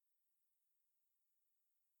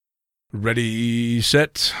Ready,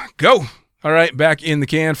 set, go. All right, back in the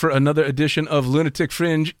can for another edition of Lunatic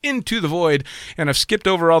Fringe Into the Void. And I've skipped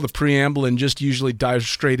over all the preamble and just usually dive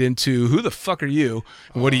straight into who the fuck are you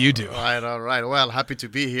and what do you do? All right. Well, happy to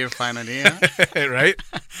be here finally. Right?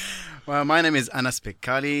 Well, my name is Anas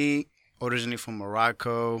Pekali, originally from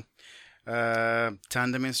Morocco.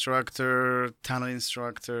 Tandem instructor, tunnel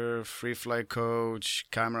instructor, free fly coach,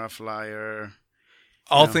 camera flyer.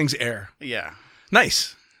 All things air. Yeah.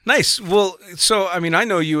 Nice. Well, so, I mean, I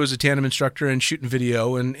know you as a tandem instructor and shooting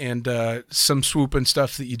video and some swoop and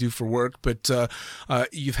stuff that you do for work, but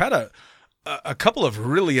you've had a couple of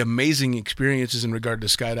really amazing experiences in regard to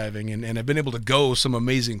skydiving, and I've been able to go some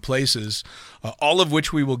amazing places, all of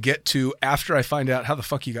which we will get to after I find out how the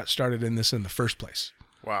fuck you got started in this in the first place.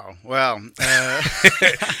 Wow. Well,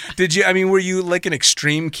 were you like an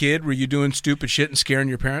extreme kid? Were you doing stupid shit and scaring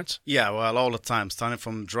your parents? yeah, well, all the time. Starting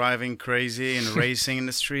from driving crazy and racing in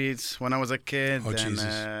the streets when I was a kid. Oh, then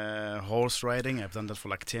Jesus. horse riding. I've done that for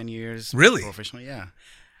like 10 years. Really? Professionally, yeah.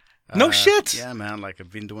 No shit. Yeah, man. Like,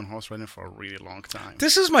 I've been doing horse riding for a really long time.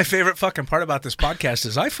 This is my favorite fucking part about this podcast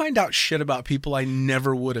is I find out shit about people I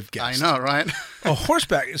never would have I guessed. know, right? Oh,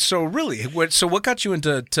 horseback. So really, what got you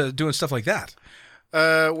into doing stuff like that?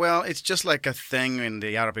 Well, it's just like a thing in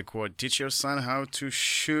the Arabic word. Teach your son how to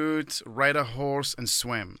shoot, ride a horse, and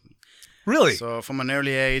swim. Really? So from an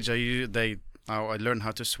early age, I learned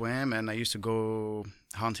how to swim, and I used to go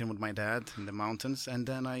hunting with my dad in the mountains, and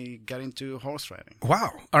then I got into horse riding.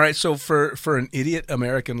 Wow. All right. So for an idiot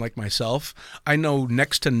American like myself, I know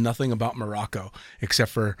next to nothing about Morocco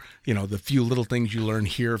except for, the few little things you learn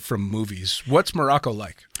here from movies. What's Morocco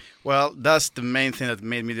like? Well, that's the main thing that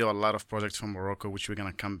made me do a lot of projects from Morocco, which we're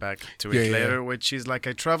going to come back to later, which is like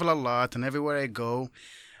I travel a lot, and everywhere I go,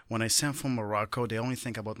 when I say I'm from Morocco, the only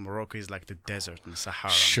thing about Morocco is like the desert and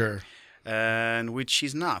Sahara. Sure. And which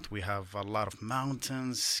is not. We have a lot of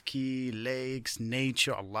mountains, ski, lakes,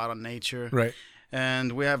 nature, a lot of nature. Right.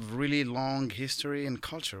 And we have really long history and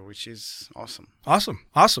culture, which is awesome.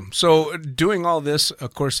 Awesome. So doing all this,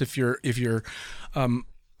 of course, if you're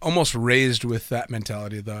almost raised with that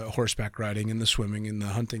mentality, the horseback riding and the swimming and the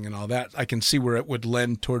hunting and all that, I can see where it would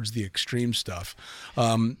lend towards the extreme stuff.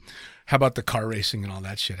 How about the car racing and all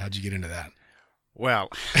that shit? How'd you get into that? Well,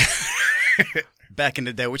 back in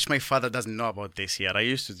the day, which my father doesn't know about this yet, I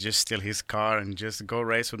used to just steal his car and just go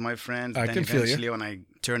race with my friends. I can feel you. Eventually, when I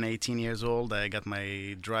turned 18 years old, I got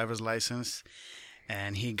my driver's license.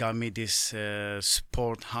 And he got me this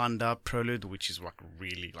sport Honda Prelude, which is like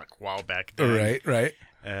really like wow back then. Right.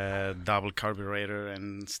 Double carburetor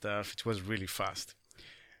and stuff. It was really fast.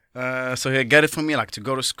 So he got it for me like to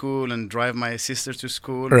go to school and drive my sister to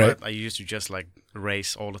school. Right. But I used to just like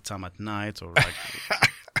race all the time at night or like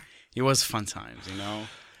it was fun times,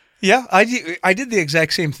 Yeah, I did the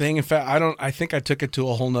exact same thing. In fact, I think I took it to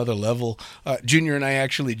a whole nother level. Junior and I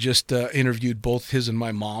actually just interviewed both his and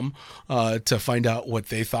my mom to find out what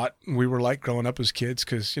they thought we were like growing up as kids,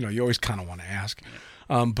 because you always kind of want to ask.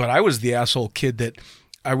 But I was the asshole kid that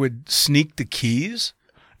I would sneak the keys,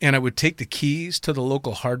 and I would take the keys to the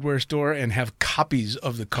local hardware store and have copies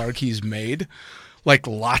of the car keys made. Like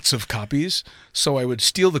lots of copies. So I would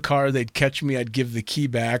steal the car, they'd catch me, I'd give the key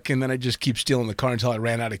back, and then I'd just keep stealing the car until I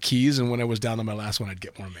ran out of keys, and when I was down to my last one, I'd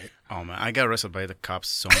get more made. Oh man, I got arrested by the cops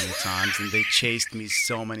so many times, and they chased me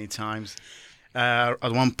so many times.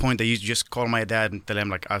 At one point, I used to just call my dad and tell him,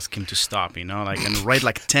 like, ask him to stop, and right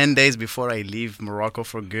like 10 days before I leave Morocco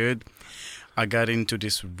for good, I got into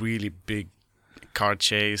this really big car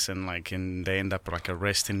chase, and they end up like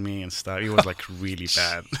arresting me and stuff. It was like really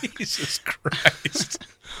bad. Jesus Christ.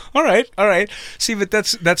 All right. See, but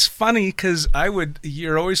that's funny because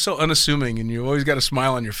you're always so unassuming and you always got a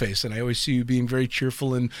smile on your face, and I always see you being very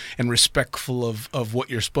cheerful and respectful of what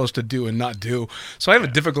you're supposed to do and not do. So I have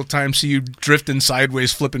a difficult time seeing you drifting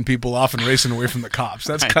sideways, flipping people off and racing away from the cops.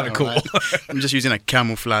 That's kind of cool. Right? I'm just using a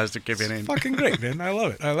camouflage to keep it in. Fucking great, man. I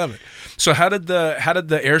love it. So how did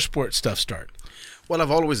the air sport stuff start? Well,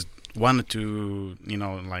 I've always wanted to,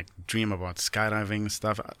 dream about skydiving and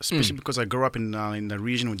stuff, especially because I grew up in the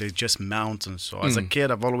region where there's just mountains. So as a kid,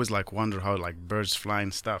 I've always wondered how birds fly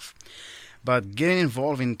and stuff. But getting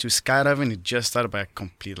involved into skydiving, it just started by a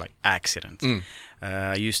complete accident.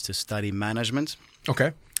 I used to study management.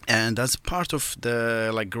 Okay. And as part of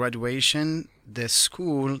the graduation, the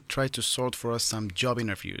school tried to sort for us some job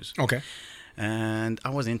interviews. Okay. And I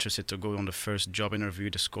was interested to go on the first job interview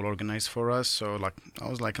the school organized for us. So I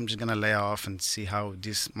was I'm just going to lay off and see how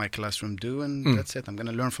my classroom do. And that's it. I'm going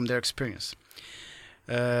to learn from their experience.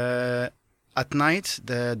 At night,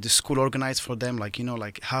 the school organized for them,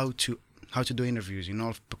 how to do interviews,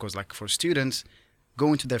 because for students,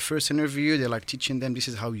 going to their first interview, they're like teaching them, this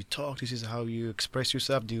is how you talk, this is how you express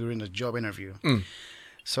yourself during a job interview.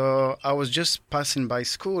 So I was just passing by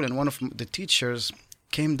school, and one of the teachers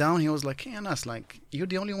came down. He was like, hey, Anas, like, you're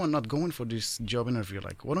the only one not going for this job interview.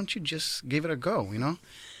 Like, why don't you just give it a go, you know?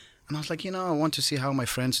 And I was like, I want to see how my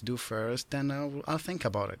friends do first, then I'll think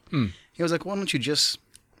about it. He was like, why don't you just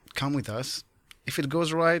come with us? If it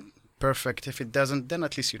goes right, perfect. If it doesn't, then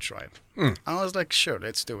at least you tried. I was like, sure,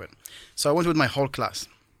 let's do it. So I went with my whole class,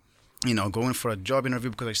 going for a job interview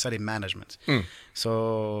because I studied management.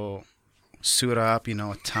 So suit up,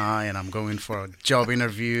 a tie, and I'm going for a job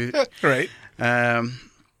interview. Right.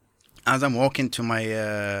 As I'm walking to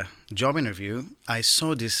my job interview, I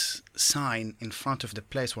saw this sign in front of the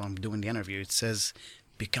place where I'm doing the interview. It says,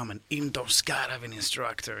 become an indoor skydiving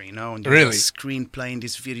instructor, and there's Really? a screen playing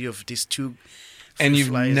this video of these two And you've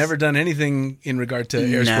flies. never done anything in regard to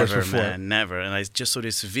air sports before? Man, never. And I just saw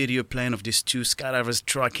this video playing of these two skydivers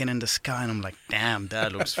trucking in the sky, and I'm like, damn,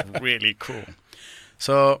 that looks really cool.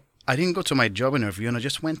 So I didn't go to my job interview, and I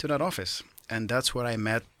just went to that office. And that's where I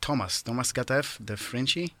met Thomas Gatev, the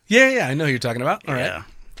Frenchie. Yeah, I know who you're talking about. All right.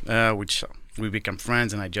 Yeah, which we became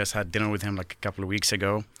friends, and I just had dinner with him like a couple of weeks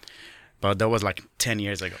ago. But that was like 10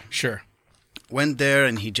 years ago. Sure. Went there,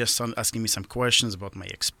 and he just started asking me some questions about my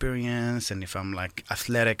experience and if I'm like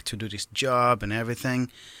athletic to do this job and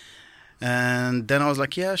everything. And then I was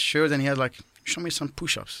like, yeah, sure. Then he had like, show me some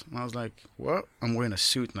push-ups. And I was like, what? I'm wearing a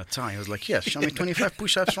suit and a tie. He was like, yes, show me 25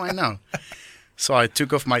 push-ups right now. So I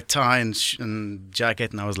took off my tie and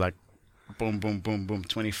jacket, and I was like, boom, boom, boom, boom,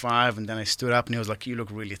 25. And then I stood up, and he was like, you look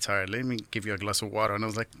really tired. Let me give you a glass of water. And I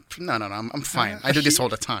was like, no, I'm fine. I do this all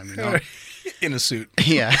the time, In a suit.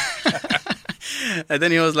 Yeah. And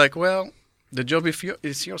then he was like, well, the job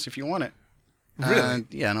is yours if you want it.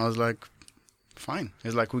 Really? And I was like, fine.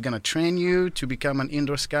 He's like, we're going to train you to become an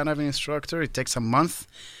indoor skydiving instructor. It takes a month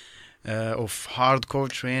of hardcore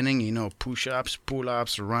training, push-ups,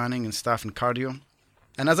 pull-ups, running and stuff, and cardio.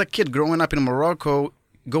 And as a kid growing up in Morocco,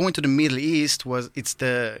 going to the Middle East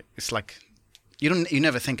it's like you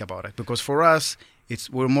never think about it, because for us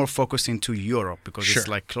we're more focused into Europe, because Sure. it's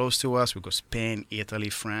like close to us. We go Spain, Italy,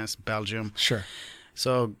 France, Belgium. Sure.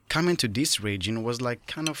 So coming to this region was like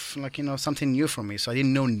kind of like something new for me. So I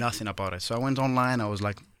didn't know nothing about it. So I went online. I was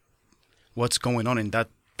like, what's going on in that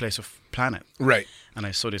place of planet? Right. And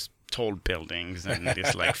I saw these tall buildings and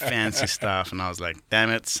this like fancy stuff, and I was like, damn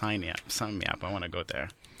it, sign me up. I want to go there.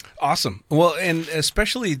 Awesome. Well, and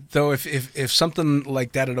especially though, if something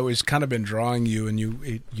like that had always kind of been drawing you, and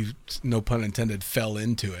you no pun intended, fell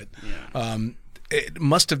into it, it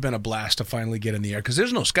must have been a blast to finally get in the air, because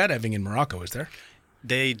there's no skydiving in Morocco, is there?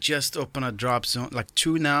 They just opened a drop zone, like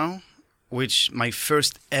 2 now, which my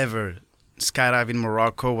first ever skydive in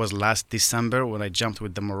Morocco was last December when I jumped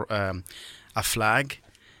with a flag.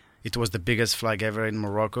 It was the biggest flag ever in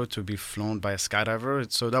Morocco to be flown by a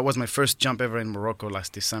skydiver. So that was my first jump ever in Morocco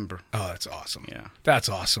last December. Oh, that's awesome. Yeah. That's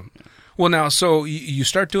awesome. Yeah. Well, now, so you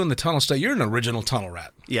start doing the tunnel stuff. You're an original tunnel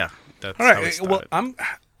rat. Yeah. That's all right. How it started.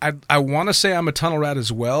 Well, I want to say I'm a tunnel rat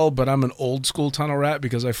as well, but I'm an old school tunnel rat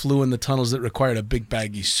because I flew in the tunnels that required a big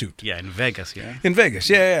baggy suit. Yeah, in Vegas, yeah. In Vegas,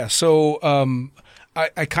 yeah. So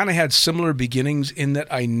I kind of had similar beginnings in that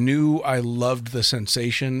I knew I loved the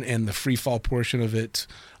sensation and the free fall portion of it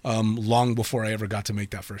long before I ever got to make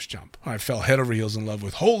that first jump. I fell head over heels in love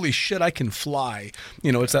with, holy shit, I can fly.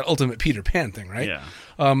 It's that ultimate Peter Pan thing, right? Yeah.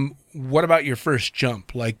 What about your first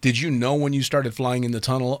jump? Like, did you know when you started flying in the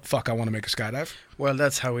tunnel, fuck, I want to make a skydive? Well,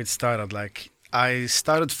 that's how it started. Like, I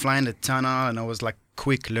started flying the tunnel, and I was like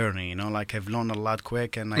quick learning, like I've learned a lot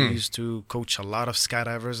quick, and I used to coach a lot of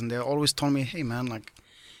skydivers, and they always told me, hey man, like,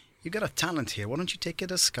 you got a talent here. Why don't you take it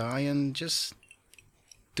to the sky and just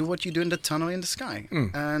do what you do in the tunnel in the sky?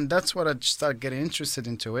 And that's what I started getting interested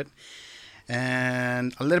into it.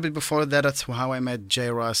 And a little bit before that, that's how I met J.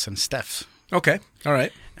 Russ and Steph. Okay. All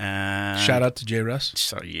right. And shout out to J. Russ.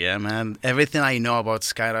 So yeah, man, everything I know about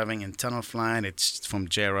skydiving and tunnel flying, it's from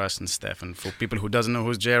J. Russ and Steph. And for people who doesn't know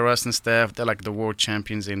who's J. Russ and Steph, they're like the world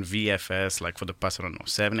champions in VFS, like for the past,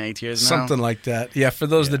 7-8 years now. Something like that. Yeah, for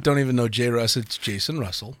those that don't even know J. Russ, it's Jason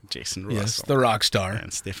Russell. Jason Russell. Yes, the rock star.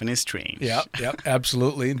 And Stephanie Strange. Yep,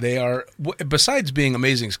 absolutely. They are, besides being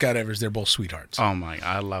amazing skydivers, they're both sweethearts. Oh my,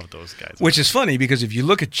 I love those guys. Which is funny, because if you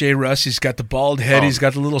look at J. Russ, he's got the bald head, he's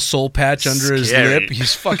got the little soul patch under his lip,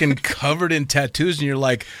 he's fucking covered in tattoos, and you're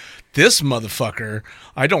like, this motherfucker,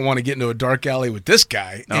 I don't want to get into a dark alley with this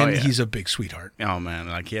guy. And he's a big sweetheart. Oh man,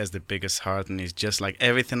 like he has the biggest heart, and he's just like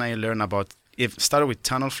everything I learned about. If started with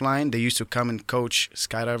tunnel flying, they used to come and coach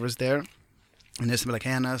skydivers there, and they used to be like,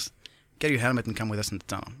 hey Anas, get your helmet and come with us in the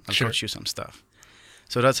tunnel. I'll coach you some stuff.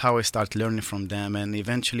 So that's how I started learning from them. And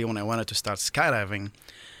eventually, when I wanted to start skydiving,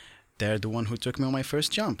 they're the one who took me on my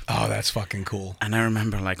first jump. Oh, that's fucking cool. And I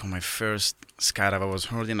remember, like, on my first skydive, I was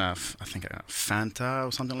holding I think a Fanta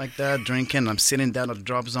or something like that, drinking. I'm sitting down at the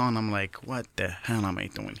drop zone. I'm like, what the hell am I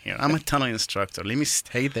doing here? I'm a tunnel instructor. Let me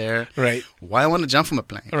stay there. Right. Why I want to jump from a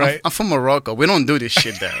plane? Right. I'm from Morocco. We don't do this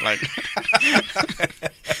shit there. Like,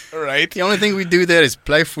 right. the only thing we do there is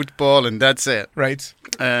play football, and that's it. Right.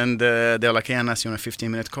 And they're like, hey, Anas, you on a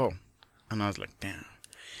 15-minute call? And I was like, damn.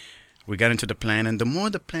 We got into the plane, and the more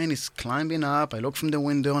the plane is climbing up, I look from the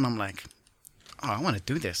window, and I'm like, oh, I want to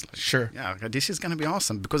do this. Like, Sure. Yeah, this is going to be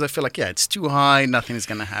awesome, because I feel like, it's too high, nothing is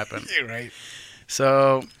going to happen. You're right.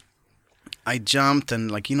 So I jumped,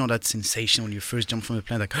 and, like, that sensation when you first jump from the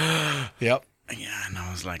plane, like, Yep. yeah, and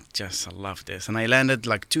I was like, I love this. And I landed,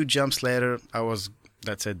 like, 2 jumps later,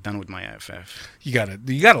 that's it, done with my AFF. You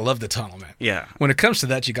gotta love the tunnel, man. Yeah. When it comes to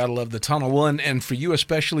that, you gotta love the tunnel. Well, and for you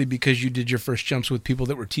especially, because you did your first jumps with people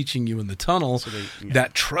that were teaching you in the tunnel,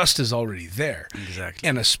 that trust is already there. Exactly.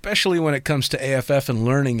 And especially when it comes to AFF and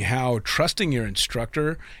learning how trusting your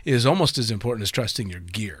instructor is almost as important as trusting your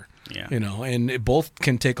gear. Yeah. And it both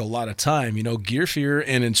can take a lot of time. Gear fear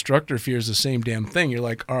and instructor fear is the same damn thing. You're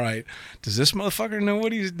like, all right, does this motherfucker know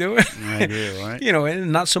what he's doing? I agree, right?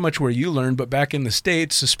 And not so much where you learned, but back in the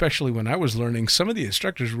States, especially when I was learning, some of the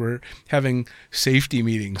instructors were having safety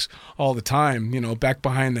meetings all the time, back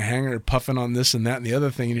behind the hangar, puffing on this and that and the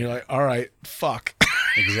other thing. And you're like, all right, fuck.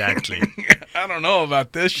 Exactly. I don't know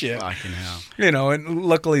about this shit. Fucking hell. And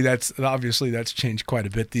luckily that's changed quite a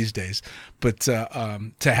bit these days. But to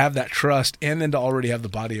have that trust and then to already have the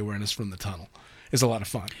body awareness from the tunnel is a lot of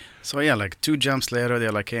fun. So yeah, like 2 jumps later,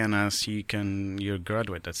 they're like, hey, Anas, you're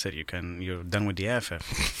graduate. That's it. You're done with the AFF.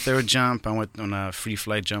 3rd jump, I went on a free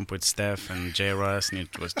flight jump with Steph and J. Russ, and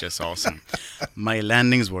it was just awesome. My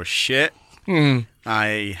landings were shit.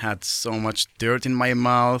 I had so much dirt in my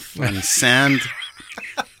mouth and sand.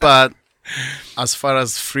 But as far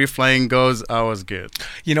as free flying goes, I was good.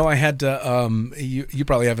 I had you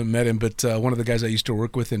probably haven't met him, but one of the guys I used to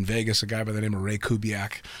work with in Vegas, a guy by the name of Ray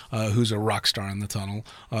Kubiak, who's a rock star in the tunnel,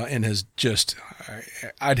 and has just,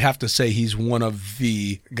 I'd have to say he's one of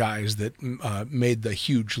the guys that made the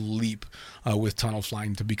huge leap with tunnel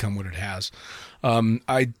flying to become what it has.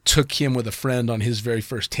 I took him with a friend on his very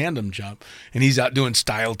first tandem jump, and he's out doing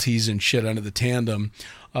style tees and shit under the tandem.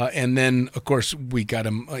 And then, of course, we got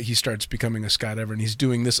him, he starts becoming a skydiver, and he's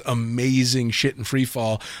doing this amazing shit in free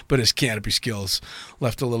fall, but his canopy skills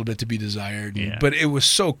left a little bit to be desired. Yeah. But it was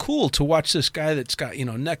so cool to watch this guy that's got,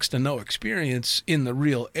 next to no experience in the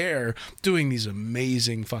real air doing these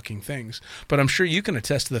amazing fucking things. But I'm sure you can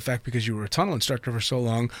attest to the fact, because you were a tunnel instructor for so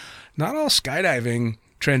long, not all skydiving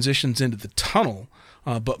transitions into the tunnel.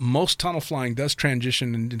 But most tunnel flying does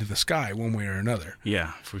transition into the sky one way or another.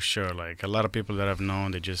 Yeah, for sure. Like, a lot of people that I've known,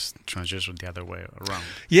 they just transition the other way around.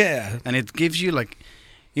 Yeah. And it gives you, like,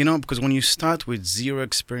 because when you start with 0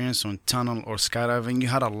 experience on tunnel or skydiving, you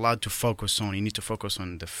had a lot to focus on. You need to focus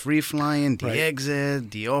on the free flying, the exit,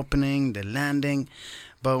 the opening, the landing.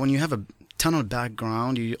 But when you have a tunnel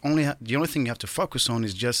background, the only thing you have to focus on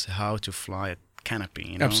is just how to fly it.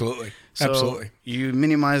 Canopy, Absolutely. So Absolutely. You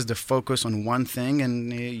minimize the focus on one thing,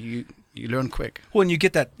 and you learn quick. Well, and you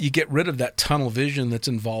get rid of that tunnel vision that's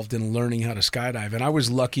involved in learning how to skydive. And I was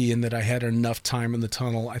lucky in that I had enough time in the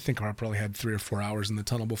tunnel. I think I probably had 3 or 4 hours in the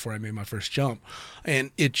tunnel before I made my first jump. And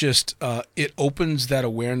it just, it opens that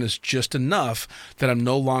awareness just enough that I'm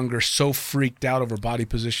no longer so freaked out over body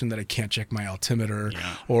position that I can't check my altimeter.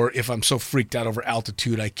 Yeah. Or if I'm so freaked out over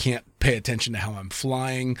altitude, I can't pay attention to how I'm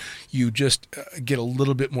flying. You just get a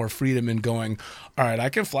little bit more freedom in going, all right, I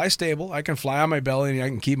can fly stable. I can fly on my belly, and I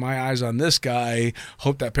can keep my eyes on this guy.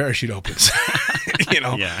 Hope that parachute opens.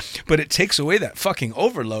 Yeah. But it takes away that fucking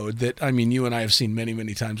overload that, you and I have seen many,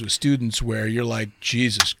 many times with students where you're like,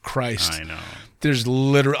 Jesus Christ. I know. There's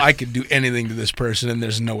literally, I could do anything to this person, and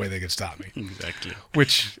there's no way they could stop me. Exactly.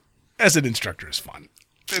 Which, as an instructor, is fun.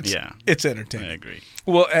 It's entertaining. I agree.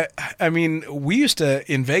 Well, we used to,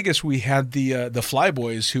 in Vegas, we had the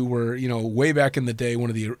Flyboys, who were, way back in the day, one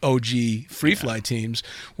of the OG free fly teams,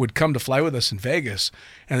 would come to fly with us in Vegas,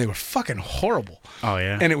 and they were fucking horrible. Oh,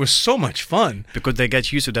 yeah. And it was so much fun. Because they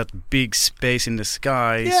get used to that big space in the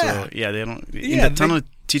sky. Yeah. So, they don't, in the tunnel,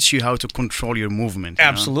 teach you how to control your movement.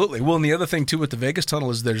 Absolutely. Well, and the other thing, too, with the Vegas tunnel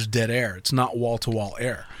is there's dead air. It's not wall-to-wall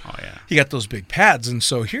air. Oh, yeah. You got those big pads, and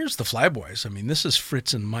so here's the Flyboys. This is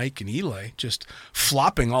Fritz and Mike and Eli just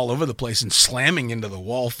flopping all over the place and slamming into the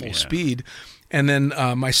wall full speed. And then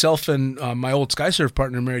myself and my old SkySurf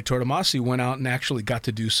partner, Mary Tortomasi, went out and actually got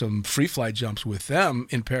to do some free fly jumps with them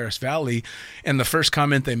in Paris Valley. And the first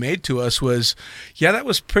comment they made to us was, yeah, that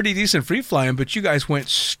was pretty decent free flying, but you guys went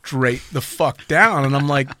straight the fuck down. And I'm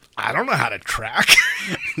like, I don't know how to track.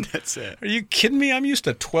 That's it. Are you kidding me? I'm used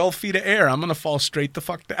to 12 feet of air. I'm going to fall straight the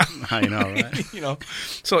fuck down. I know, right? You know,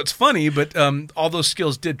 so it's funny, but all those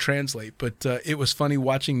skills did translate. But it was funny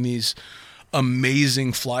watching these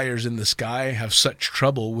amazing flyers in the sky have such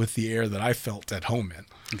trouble with the air that I felt at home in.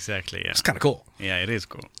 Exactly, yeah. It's kind of cool. Yeah, it is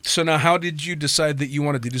cool. So now how did you decide that you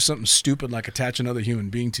wanted to do something stupid like attach another human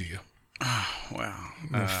being to you? Wow.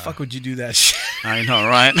 The fuck would you do that shit? I know,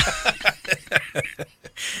 right?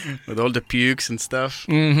 With all the pukes and stuff.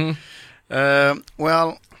 Mm-hmm.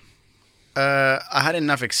 Well, I had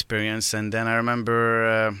enough experience, and then I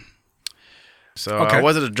remember... So Okay. I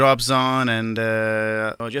was at the drop zone, and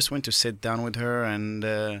I just went to sit down with her,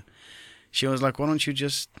 and she was like, why don't you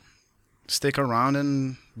just stick around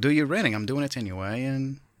and do your reading? I'm doing it anyway,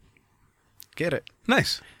 and get it.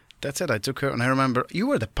 Nice. That's it. I took her, and I remember, you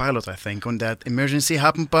were the pilot, I think, on that emergency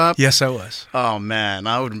happen pop. Yes, I was. Oh, man,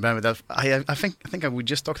 I would remember that. I think we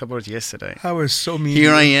just talked about it yesterday. I was so mean.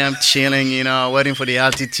 Here I am chilling, waiting for the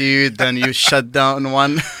altitude, then you shut down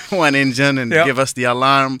one engine and Yep. give us the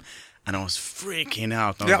alarm. And I was freaking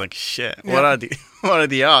out. I was Yep. like, "Shit! Yep. What are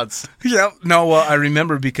the odds?" Yeah, no, well, I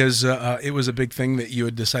remember because it was a big thing that you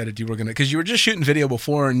had decided you were going to, because you were just shooting video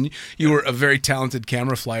before and you were a very talented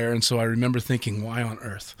camera flyer. And so I remember thinking, why on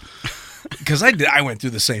earth? Because I went through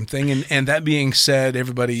the same thing. And that being said,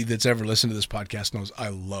 everybody that's ever listened to this podcast knows I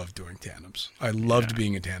love doing tandems. I loved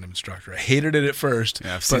being a tandem instructor. I hated it at first.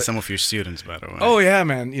 Yeah, I've seen some of your students, by the way. Oh yeah,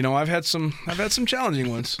 man. I've had some challenging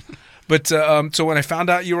ones. But so when I found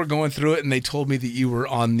out you were going through it and they told me that you were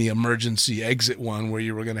on the emergency exit one where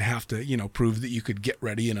you were going to have to, prove that you could get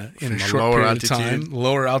ready in a short lower period altitude. of time,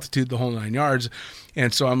 lower altitude, the whole 9 yards.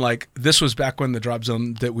 And so I'm like, this was back when the drop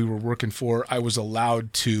zone that we were working for, I was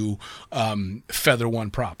allowed to feather one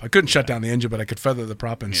prop. I couldn't shut down the engine, but I could feather the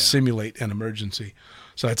prop and simulate an emergency.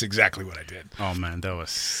 So that's exactly what I did. Oh, man, that was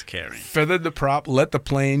scary. Feathered the prop, let the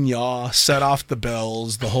plane yaw, set off the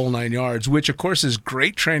bells, the whole 9 yards, which, of course, is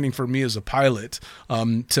great training for me as a pilot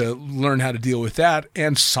to learn how to deal with that,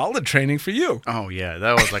 and solid training for you. Oh, yeah,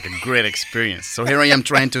 that was like a great experience. So here I am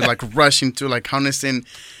trying to rush into harnessing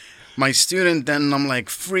my student, then I'm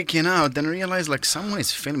freaking out. Then I realize someone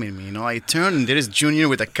is filming me. I turn and there is Junior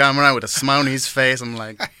with a camera with a smile on his face. I'm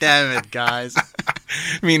like, damn it, guys.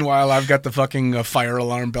 Meanwhile, I've got the fucking fire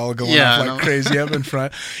alarm bell going off like crazy up in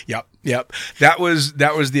front. Yep. That was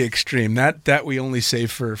the extreme. That we only save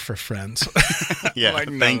for friends. Yeah,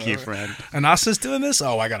 thank you, friend. And Asa's doing this?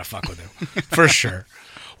 Oh, I gotta fuck with him for sure.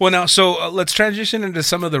 Well, now, so let's transition into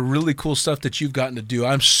some of the really cool stuff that you've gotten to do.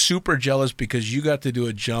 I'm super jealous because you got to do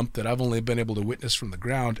a jump that I've only been able to witness from the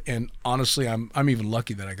ground, and honestly, I'm even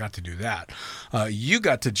lucky that I got to do that. You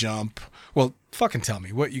got to jump. Well, fucking tell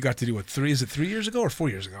me what you got to do. Is it 3 years ago or 4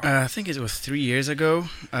 years ago? I think it was 3 years ago.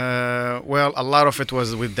 Well, a lot of it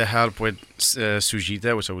was with the help with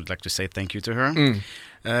Sujita, which I would like to say thank you to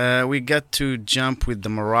her. We got to jump with the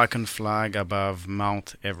Moroccan flag above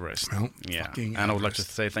Mount Everest. And I would like to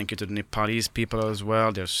say thank you to the Nepalese people as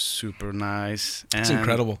well. They're super nice. It's and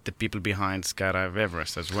incredible. The people behind Skydive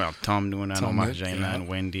Everest as well. Tom Noonan, Omar Jailan,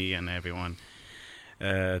 Wendy, and everyone.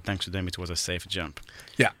 Thanks to them, it was a safe jump.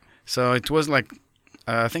 Yeah. So it was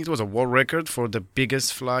I think it was a world record for the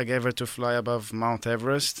biggest flag ever to fly above Mount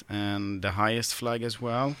Everest and the highest flag as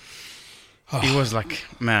well. It was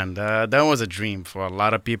man, that was a dream for a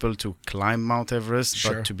lot of people to climb Mount Everest,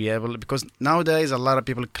 Sure. but to be able, because nowadays a lot of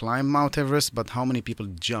people climb Mount Everest, but how many people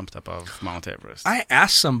jumped above Mount Everest? I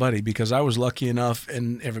asked somebody because I was lucky enough,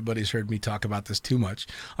 and everybody's heard me talk about this too much,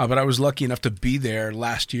 but I was lucky enough to be there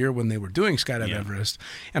last year when they were doing Skydive Everest,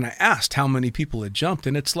 and I asked how many people had jumped,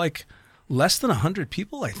 and it's less than 100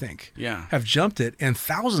 people, I think, have jumped it, and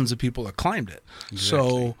thousands of people have climbed it. Exactly.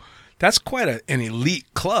 So that's quite an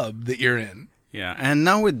elite club that you're in. Yeah, and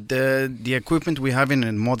now with the equipment we have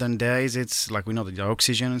in modern days, it's we know the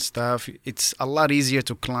oxygen and stuff. It's a lot easier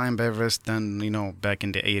to climb Everest than back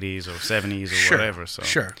in the 80s or 70s or whatever. So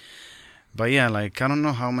Sure. But yeah, I don't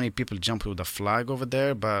know how many people jumped with the flag over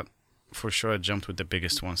there, but for sure I jumped with the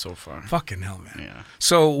biggest one so far. Fucking hell, man. Yeah.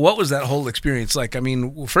 So what was that whole experience like? I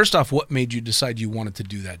mean, first off, what made you decide you wanted to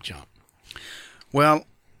do that jump? Well,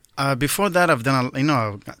 before that, I've done,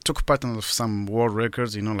 I took part in some world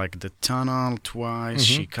records, like the tunnel twice,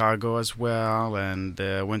 Chicago as well, and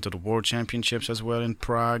went to the World Championships as well in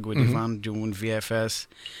Prague with Ivan doing VFS.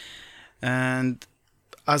 And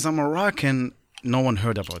as a Moroccan, no one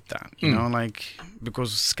heard about that, you know, like,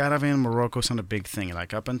 because skydiving in Morocco is not a big thing.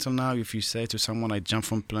 Like, up until now, if you say to someone, I jump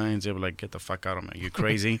from planes, they'll be like, get the fuck out of me, you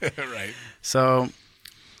crazy. Right. So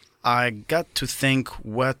I got to think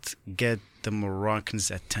what get the Moroccans'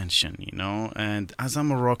 attention, you know, and as a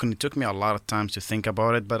Moroccan, it took me a lot of time to think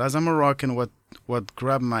about it, but as a Moroccan, what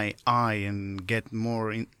grabbed my eye and get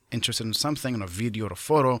more interested in something, in a video or a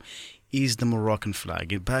photo, is the Moroccan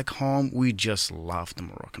flag. Back home, we just love the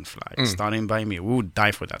Moroccan flag. Starting by me, we would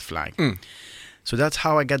die for that flag. So that's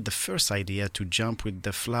how I got the first idea to jump with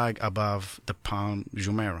the flag above the Palm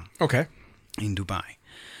Jumeirah. Okay. In Dubai.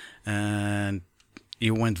 And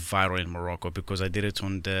it went viral in Morocco because I did it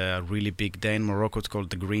on the really big day in Morocco. It's called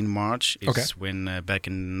the Green March. It's when back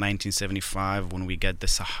in 1975 when we got the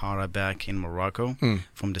Sahara back in Morocco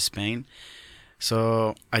from the Spain.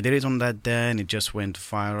 So I did it on that day and it just went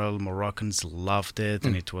viral. Moroccans loved it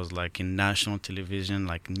and it was like in national television,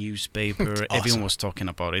 like newspaper. Awesome. Everyone was talking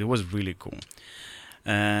about it. It was really cool.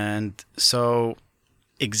 And so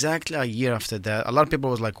exactly a year after that, a lot of people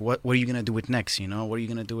was like, what are you going to do it next? You know, what are you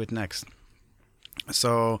going to do it next?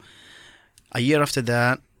 So a year after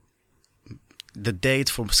that, the date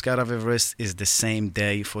for Skydive Everest is the same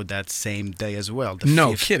day for that same day as well. The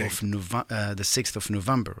No 5th kidding. Of the 6th of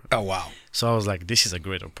November. Oh, wow. So I was like, this is a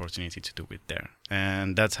great opportunity to do it there.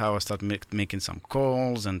 And that's how I started making some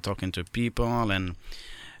calls and talking to people. And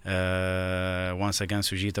once again,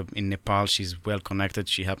 Sujita in Nepal, she's well connected.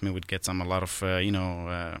 She helped me with get a lot of,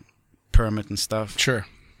 permit and stuff. Sure.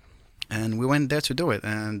 And we went there to do it.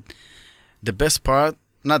 And the best part,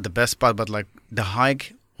 not the best part, but like the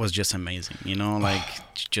hike was just amazing, you know, like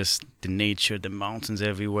just the nature, the mountains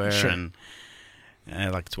everywhere, Sure. and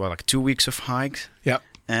like 2 weeks of hikes. Yeah.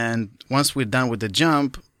 And once we're done with the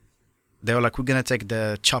jump, they were like, we're going to take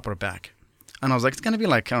the chopper back. And I was like, it's going to be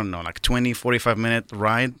like, I don't know, like 20, 45-minute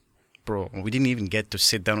ride. Bro, we didn't even get to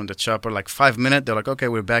sit down on the chopper. Like 5 minutes, they're like, okay,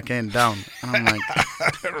 we're back and down. And I'm like,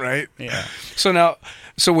 Right. yeah.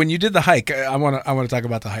 So when you did the hike, I want to talk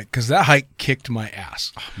about the hike because that hike kicked my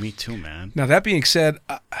ass. Oh, me too, man. Now, that being said,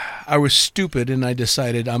 I was stupid and I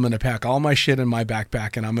decided I'm going to pack all my shit in my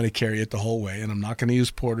backpack and I'm going to carry it the whole way. And I'm not going to use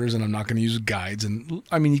porters and I'm not going to use guides. And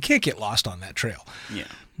I mean, you can't get lost on that trail. Yeah.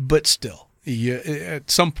 But still, at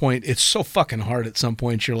some point, it's so fucking hard. At some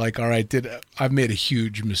point, you're like, all right, I've made a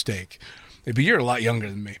huge mistake. But you're a lot younger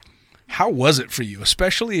than me. How was it for you,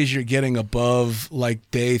 especially as you're getting above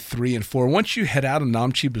like day 3 and 4? Once you head out of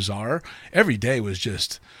Namche Bazaar, every day was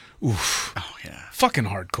just, oof. Oh, yeah. Fucking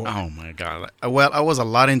hardcore. Oh, my God. Well, I was a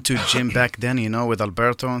lot into gym back then, you know, with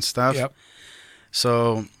Alberto and stuff. Yep.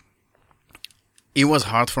 So it was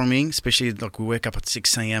hard for me, especially like we wake up at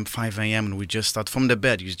 6 a.m., 5 a.m., and we just start from the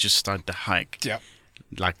bed. You just start the hike. Yep.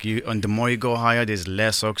 Like and the more you go higher, there's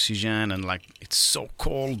less oxygen, and like it's so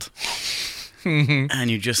cold.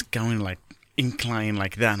 And you're just going like incline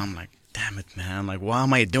like that. And I'm like, damn it, man. Like, why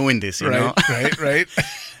am I doing this? You know? Right.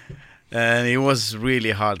 And it was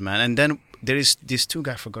really hard, man. And then there is this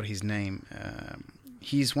guy, I forgot his name.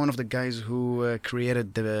 He's one of the guys who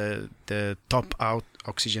created the top out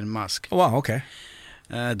oxygen mask. Oh, wow, okay.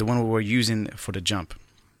 The one we were using for the jump.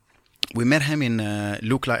 We met him in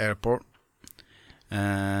Lukla Airport,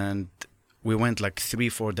 and we went like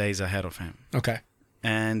 3-4 days ahead of him. Okay.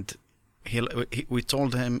 And he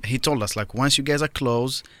told us like, once you guys are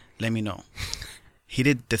close, let me know. He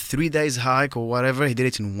did the 3 days hike or whatever. He did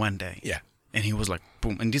it in 1 day. Yeah. And he was like,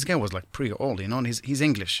 boom. And this guy was like pretty old, you know. And he's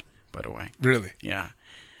English, by the way. Really? Yeah.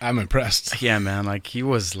 I'm impressed. Yeah, man. Like he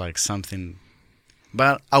was like something.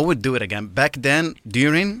 But I would do it again. Back then,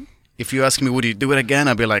 if you ask me, would you do it again?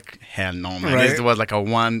 I'd be like, hell no, man. Right. This was like a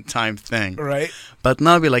one-time thing. Right. But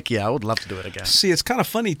now I'd be like, yeah, I would love to do it again. See, it's kind of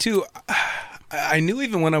funny, too. I knew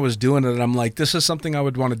even when I was doing it, I'm like, this is something I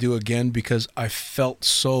would want to do again because I felt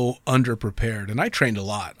so underprepared. And I trained a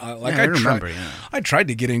lot. I remember, yeah. I tried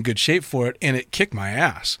to get in good shape for it, and it kicked my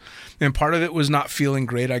ass. And part of it was not feeling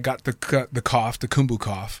great. I got the cough, the Kumbu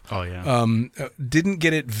cough. Oh, yeah. Didn't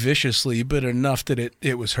get it viciously, but enough that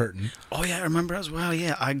it was hurting. Oh, yeah, I remember as well.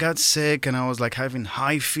 Yeah, I got sick, and I was like having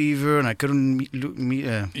high fever, and I couldn't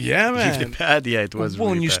yeah, man. leave the pad. Yeah, it was well,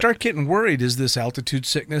 really when you bad. start getting worried, is this altitude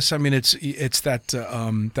sickness? I mean, it's that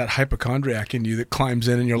that hypochondriac in you that climbs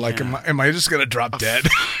in, and you're like, Yeah. am I just gonna drop dead?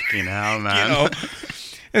 Fucking hell, man. You know?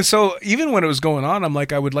 And so even when it was going on, I'm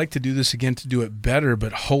like, I would like to do this again to do it better,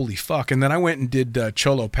 but holy fuck. And then I went and did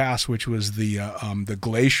Cholo Pass, which was the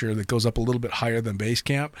glacier that goes up a little bit higher than base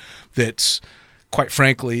camp. That's, quite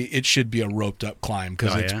frankly, it should be a roped up climb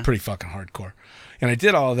because it's pretty fucking hardcore. And I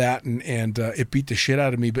did all of that, and it beat the shit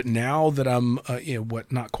out of me. But now that I'm,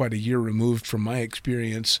 not quite a year removed from my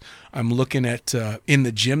experience, I'm looking at, in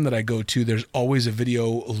the gym that I go to, there's always a video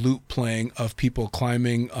loop playing of people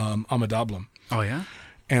climbing Amadablam. Oh, yeah?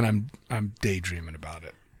 And I'm daydreaming about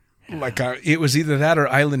it. Like it was either that or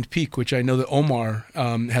Island Peak, which I know that Omar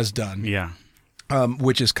has done. Yeah.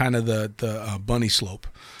 Which is kind of the bunny slope,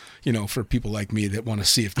 for people like me that want to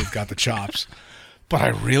see if they've got the chops. But I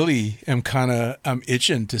really I'm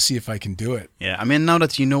itching to see if I can do it. Yeah, I mean, now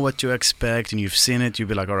that you know what to expect and you've seen it, you'll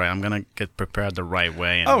be like, all right, I'm going to get prepared the right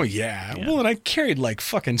way. And, oh, yeah. Well, and I carried like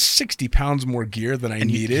fucking 60 pounds more gear than I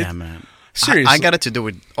needed. Yeah, man. Seriously. I got it to do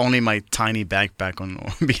with only my tiny backpack on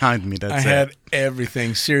behind me. That's I had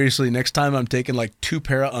everything. Seriously, next time I'm taking like 2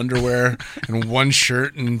 pair of underwear and 1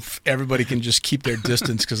 shirt, and everybody can just keep their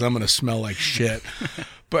distance because I'm going to smell like shit.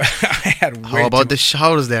 But I had How about the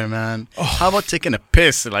showers there, man? Oh. How about taking a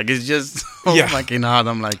piss? Like, it's just fucking hot.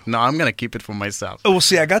 I'm like, no, I'm going to keep it for myself. Oh, well,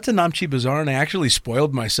 see, I got to Namche Bazaar, and I actually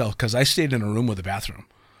spoiled myself because I stayed in a room with a bathroom.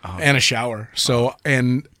 Oh. And a shower. So,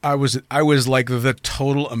 and I was like the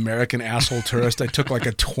total American asshole tourist. I took like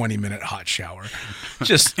a 20-minute hot shower.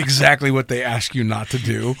 Just exactly what they ask you not to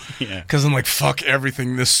do. Yeah. Because I'm like, fuck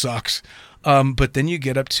everything. This sucks. But then you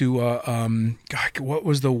get up to, God, what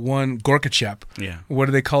was the one? Gorkachep. Yeah. What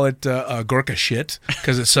do they call it? Gorka shit.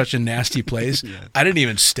 Because it's such a nasty place. Yeah. I didn't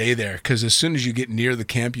even stay there because as soon as you get near the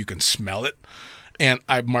camp, you can smell it. And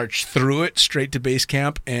I marched through it straight to base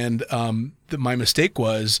camp, and my mistake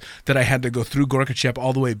was that I had to go through Gorkachep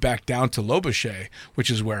all the way back down to Lobuche,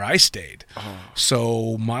 which is where I stayed. Oh.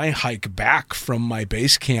 So my hike back from my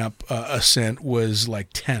base camp ascent was like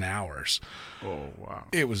 10 hours. Oh, wow.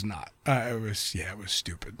 It was not. It was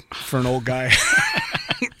stupid. For an old guy,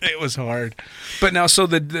 it was hard. But now, so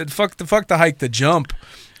the fuck the hike, the jump,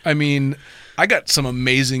 I mean, I got some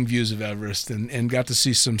amazing views of Everest and got to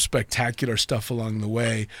see some spectacular stuff along the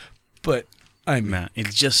way. But man,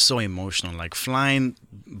 it's just so emotional. Like flying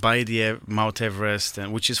by the Mount Everest,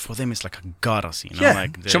 and which is for them, it's like a goddess, Yeah,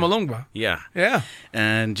 like Chomolungma. Yeah,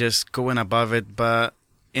 and just going above it. But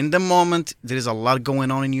in the moment, there is a lot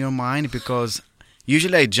going on in your mind because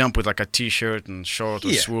usually I jump with like a t-shirt and short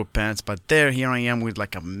or swoop pants, but here I am with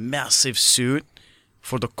like a massive suit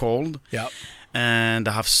for the cold. Yeah. And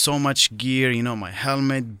I have so much gear, my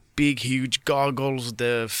helmet, big, huge goggles,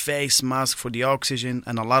 the face mask for the oxygen,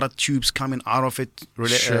 and a lot of tubes coming out of it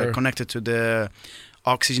connected to the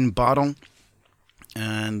oxygen bottle.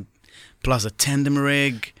 And plus a tandem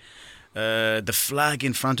rig, the flag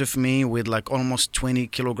in front of me with like almost 20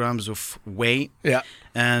 kilograms of weight. Yeah.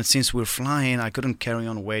 And since we're flying, I couldn't carry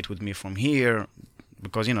on weight with me from here.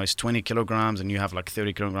 Because, it's 20 kilograms and you have like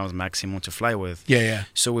 30 kilograms maximum to fly with. Yeah.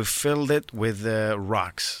 So we filled it with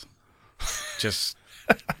rocks just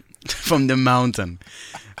from the mountain.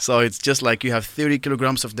 So it's just like you have 30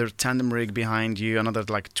 kilograms of their tandem rig behind you, another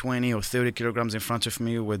like 20 or 30 kilograms in front of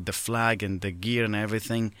me with the flag and the gear and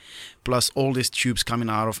everything, plus all these tubes coming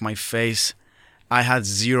out of my face. I had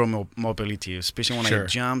zero mobility, especially when I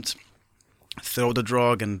jumped, throw the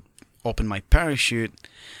drog and open my parachute.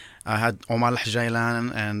 I had Omar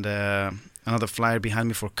Al-Jailan and another flyer behind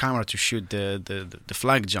me for camera to shoot the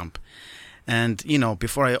flag jump. And,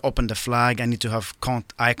 before I open the flag, I need to have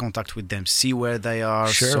eye contact with them, see where they are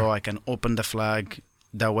so I can open the flag.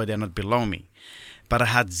 That way they're not below me. But I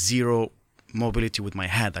had zero mobility with my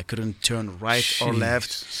head. I couldn't turn right or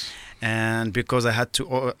left. And because I had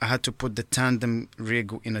to put the tandem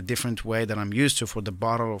rig in a different way that I'm used to for the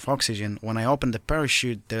bottle of oxygen, when I opened the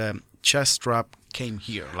parachute, the chest strap came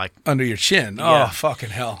here, like under your chin. Yeah. Oh, fucking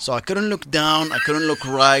hell. So I couldn't look down, I couldn't look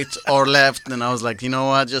right or left, and I was like, you know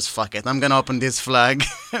what, just fuck it. I'm going to open this flag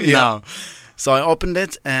now. So I opened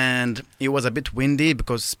it, and it was a bit windy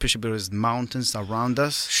because especially there's mountains around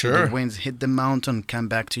us. Sure. So the winds hit the mountain and come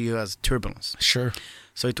back to you as turbulence. Sure.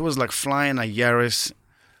 So it was like flying a Yaris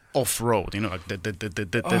off-road, like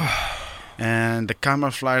and the camera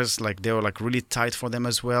flyers, like they were like really tight for them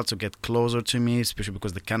as well to get closer to me, especially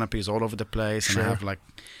because the canopy is all over the place. And I have like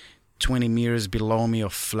 20 meters below me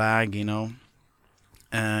of flag,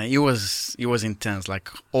 It was intense. Like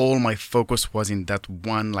all my focus was in that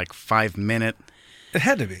one like 5 minute. It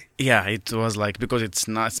had to be. Yeah, it was like, because it's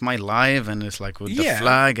my life, and it's like with the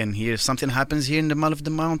flag, and here something happens here in the middle of the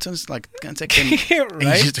mountains, like can't take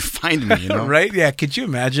ages to find me, Right? Yeah. Could you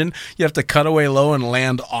imagine? You have to cut away low and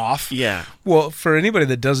land off. Yeah. Well, for anybody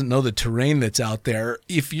that doesn't know the terrain that's out there,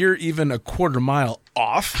 if you're even a quarter mile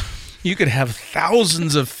off, you could have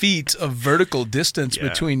thousands of feet of vertical distance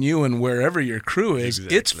between you and wherever your crew is.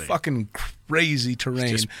 Exactly. It's fucking crazy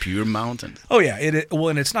terrain. It's just pure mountains. Oh yeah. Well,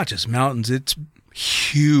 and it's not just mountains. It's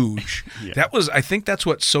huge. Yeah. I think that's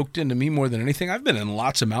what soaked into me more than anything. I've been in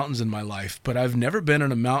lots of mountains in my life, but I've never been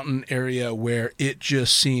in a mountain area where it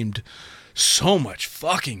just seemed so much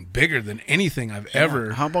fucking bigger than anything I've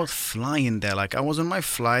ever. How about flying there? Like, I was on my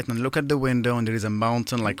flight and look at the window and there is a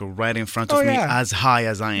mountain like right in front of me, as high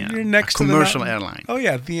as I am. You're next a to the commercial mountain. airline. Oh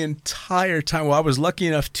yeah, the entire time. Well, I was lucky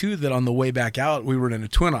enough too that on the way back out we were in a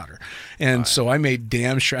Twin Otter, and so I made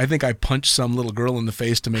damn sure. I think I punched some little girl in the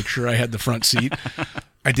face to make sure I had the front seat.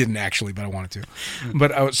 I didn't actually, but I wanted to.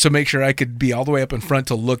 But so make sure I could be all the way up in front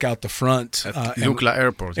to look out the front at Lukla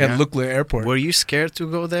Airport. At Lukla Airport. Were you scared to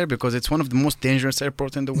go there because it's one of the most dangerous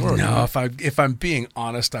airports in the world? No, if I'm being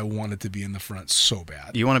honest, I wanted to be in the front so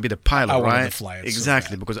bad. You want to be the pilot, I right? wanted to fly it exactly,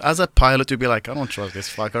 so bad. Because as a pilot, you'd be like, I don't trust this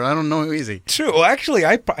fucker. I don't know who is he. True. Well, actually,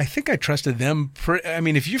 I think I trusted them. I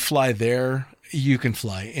mean, if you fly there, you can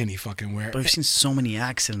fly any fucking where. But I've seen so many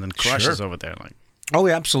accidents and crashes over there, like. Oh,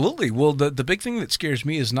 yeah, absolutely. Well, the big thing that scares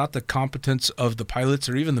me is not the competence of the pilots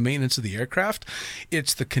or even the maintenance of the aircraft.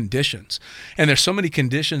 It's the conditions. And there's so many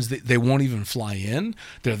conditions that they won't even fly in.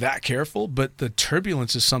 They're that careful, but the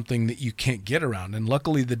turbulence is something that you can't get around. And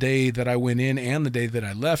luckily, the day that I went in and the day that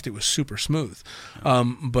I left, it was super smooth.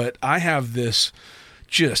 But I have this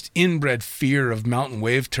just inbred fear of mountain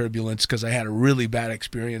wave turbulence because I had a really bad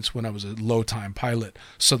experience when I was a low-time pilot.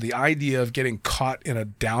 So the idea of getting caught in a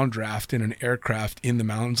downdraft in an aircraft in the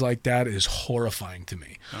mountains like that is horrifying to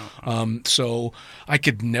me. So I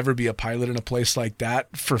could never be a pilot in a place like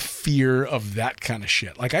that for fear of that kind of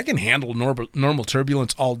shit. Like, I can handle normal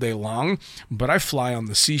turbulence all day long, but I fly on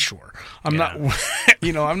the seashore. I'm not,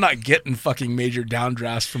 I'm not getting fucking major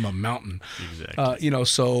downdrafts from a mountain. Exactly.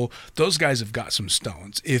 So those guys have got some stones.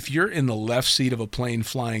 If you're in the left seat of a plane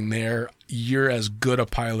flying there, you're as good a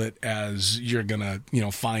pilot as you're going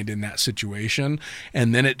to, find in that situation.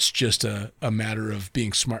 And then it's just a matter of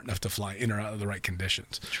being smart enough to fly in or out of the right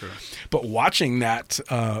conditions. True. But watching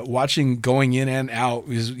going in and out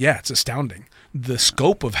it's astounding. The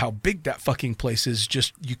scope of how big that fucking place is,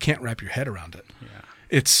 just, you can't wrap your head around it.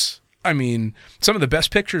 Yeah. Some of the best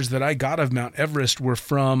pictures that I got of Mount Everest were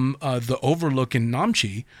from the overlook in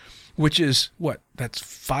Namche, which is that's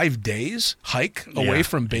 5 days hike away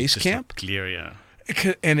from base camp. Clear, yeah.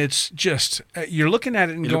 And it's just, you're looking at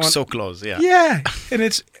it and it going, looks so close, yeah. Yeah. And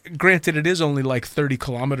it's, granted, it is only like 30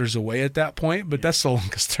 kilometers away at that point, but that's the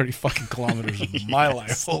longest 30 fucking kilometers of my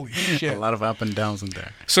life. Holy shit. A lot of up and downs in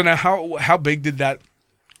there. So now how big did that,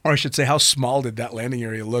 or I should say, how small did that landing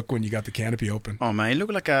area look when you got the canopy open? Oh man, it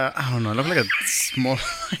looked like a small,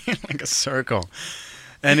 like a circle.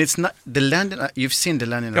 And it's not the landing. You've seen the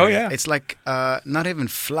landing area. Oh yeah. It's like not even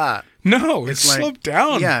flat. No, it's like, sloped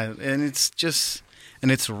down. Yeah, and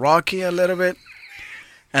it's rocky a little bit.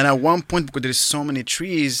 And at one point, because there's so many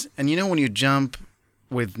trees, and when you jump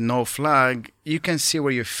with no flag, you can see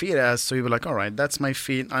where your feet are. So you'll be like, all right, that's my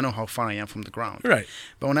feet. I know how far I am from the ground. Right.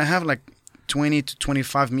 But when I have like 20 to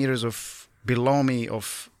 25 meters of below me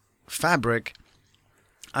of fabric,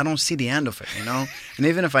 I don't see the end of it, And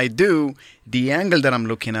even if I do, the angle that I'm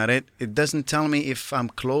looking at it doesn't tell me if I'm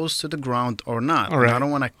close to the ground or not. Right. I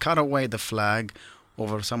don't want to cut away the flag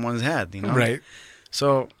over someone's head, Right.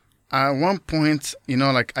 So at one point,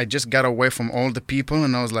 I just got away from all the people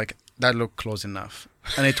and I was like, that looked close enough.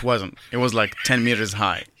 And it wasn't. It was like 10 meters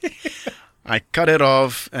high. I cut it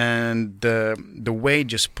off and the wave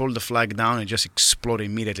just pulled the flag down and just exploded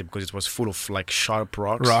immediately because it was full of like sharp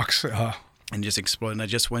rocks. And just exploded. And I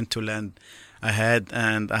just went to land ahead,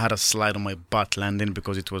 and I had a slide on my butt landing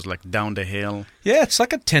because it was like down the hill. Yeah, it's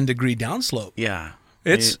like a 10-degree downslope. Yeah.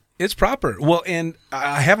 It's proper. Well, and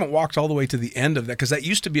I haven't walked all the way to the end of that because that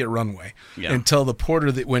used to be a runway until the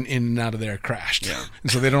porter that went in and out of there crashed. Yeah.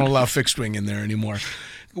 And so they don't allow fixed wing in there anymore,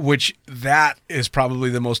 which that is probably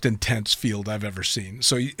the most intense field I've ever seen.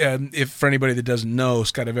 So if for anybody that doesn't know,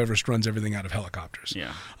 Skydive Everest runs everything out of helicopters,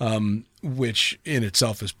 which in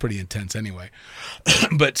itself is pretty intense anyway.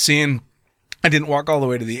 But I didn't walk all the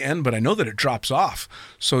way to the end, but I know that it drops off.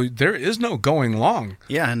 So there is no going long.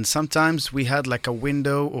 Yeah, and sometimes we had like a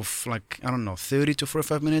window of 30 to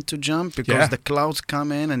 45 minutes to jump because the clouds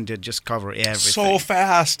come in and they just cover everything. So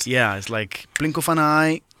fast. Yeah, it's like blink of an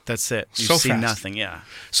eye. That's it. You see nothing, yeah.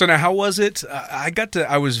 So now how was it?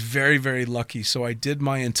 I was very, very lucky. So I did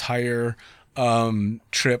my entire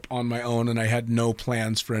trip on my own and I had no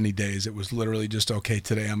plans for any days. It was literally just, okay,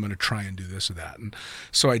 today I'm going to try and do this or that. And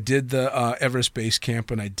so I did the Everest Base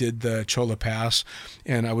Camp and I did the Chola Pass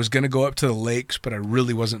and I was going to go up to the lakes, but I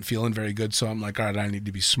really wasn't feeling very good. So I'm like, all right, I need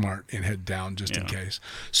to be smart and head down just in case.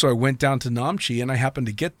 So I went down to Namche and I happened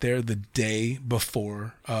to get there the day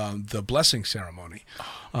before the blessing ceremony.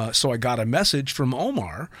 So I got a message from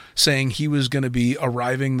Omar saying he was going to be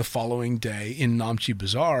arriving the following day in Namche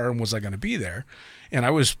Bazaar, and was I going to be there? And I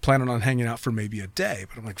was planning on hanging out for maybe a day,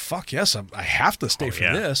 but I'm like, fuck yes, I have to stay for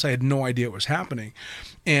this. I had no idea what was happening.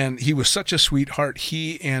 And he was such a sweetheart.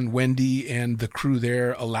 He and Wendy and the crew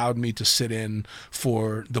there allowed me to sit in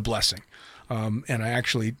for the blessing. And I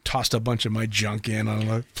actually tossed a bunch of my junk in. I'm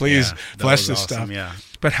like, please bless this stuff. Yeah.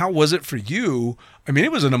 But how was it for you? I mean,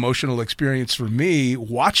 it was an emotional experience for me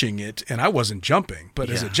watching it, and I wasn't jumping. But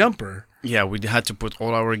as a jumper... Yeah, we had to put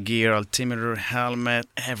all our gear, altimeter, helmet,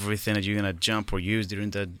 everything that you're going to jump or use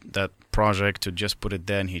during that project to just put it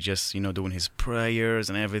there. And he just, doing his prayers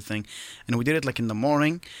and everything. And we did it like in the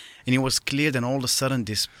morning. And it was clear. Then all of a sudden,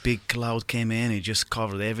 this big cloud came in. It just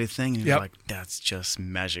covered everything. And like, that's just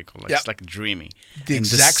magical. It's like dreamy. The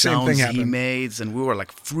exact same thing happened. He made, and we were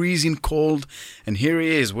like freezing cold. And here he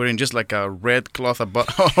is wearing just like a red cloth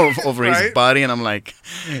over his body. And I'm like,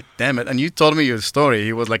 damn it. And you told me your story.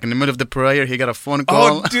 He was like in the middle of the prayer. He got a phone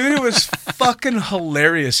call. Oh, dude, it was fucking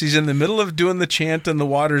hilarious. He's in the middle of doing the chant and the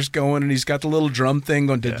water's going. And he's got the little drum thing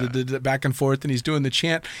going back and forth. And he's doing the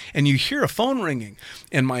chant. And you hear a phone ringing.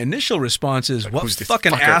 And my initial response is, like, what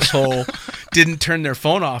fucking asshole didn't turn their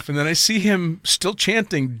phone off? And then I see him still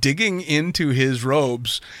chanting, digging into his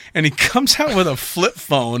robes, and he comes out with a flip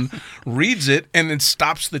phone, reads it, and then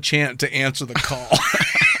stops the chant to answer the call.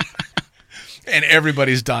 And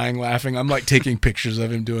everybody's dying laughing. I'm like taking pictures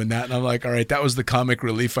of him doing that. And I'm like, all right, that was the comic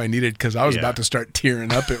relief I needed, because I was about to start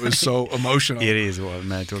tearing up. It was so emotional. It is. Well,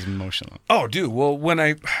 man, it was emotional. Oh, dude. Well,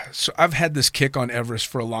 so I've had this kick on Everest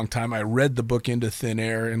for a long time. I read the book Into Thin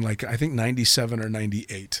Air in I think 97 or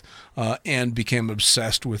 98, and became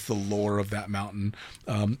obsessed with the lore of that mountain.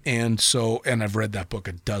 And I've read that book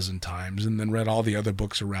a dozen times, and then read all the other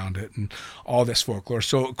books around it and all this folklore.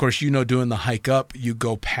 So, of course, doing the hike up, you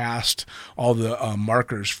go past all the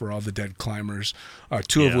markers for all the dead climbers,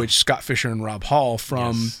 two of which, Scott Fisher and Rob Hall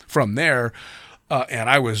from there. And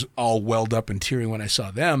I was all welled up and teary when I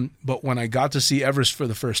saw them. But when I got to see Everest for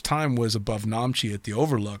the first time was above Namche at the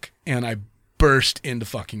Overlook, and I burst into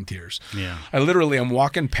fucking tears. Yeah. I literally am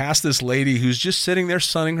walking past this lady who's just sitting there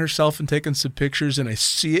sunning herself and taking some pictures, and I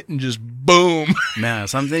see it and just boom. Man,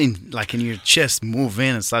 something like in your chest move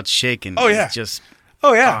in and start shaking. Oh, yeah. It's just...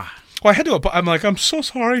 Oh, yeah. Well, I had to. I'm like, I'm so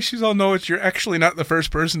sorry. She's all, no, you're actually not the first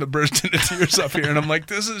person to burst into tears up here. And I'm like,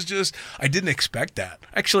 this is just, I didn't expect that.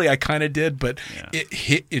 Actually, I kind of did, but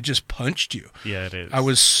it just punched you. Yeah, it is. I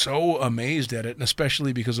was so amazed at it, and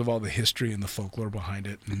especially because of all the history and the folklore behind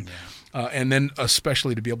it. And then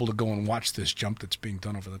especially to be able to go and watch this jump that's being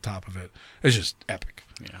done over the top of it. It's just epic.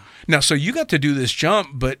 Yeah. Now, so you got to do this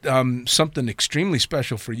jump, but something extremely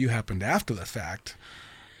special for you happened after the fact.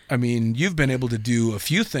 I mean, you've been able to do a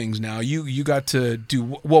few things now. You got to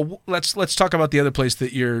do well. Let's talk about the other place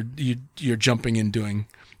that you're jumping and doing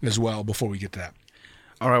as well before we get to that.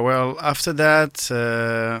 All right. Well, after that,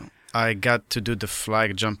 I got to do the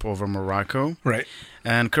flag jump over Morocco. Right.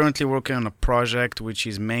 And currently working on a project which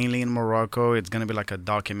is mainly in Morocco. It's going to be like a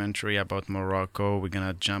documentary about Morocco. We're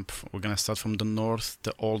going to start from the north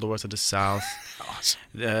all the way to the south. Awesome.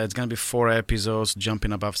 It's going to be 4 episodes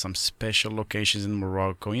jumping above some special locations in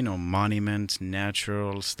Morocco, monuments,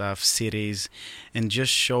 natural stuff, cities, and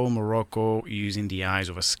just show Morocco using the eyes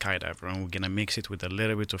of a skydiver. And we're going to mix it with a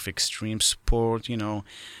little bit of extreme sport,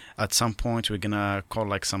 At some point, we're going to call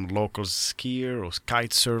like some local skier or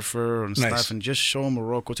kite surfer and stuff, and just show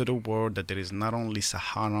Morocco to the world that there is not only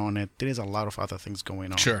Sahara on it, there is a lot of other things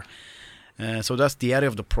going on. Sure. So that's the area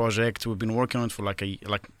of the project. We've been working on it for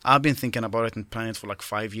I've been thinking about it and planning it for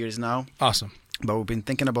 5 years now. Awesome. But we've been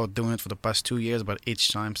thinking about doing it for the past 2 years, but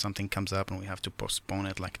each time something comes up and we have to postpone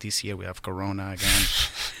it. Like this year, we have Corona again.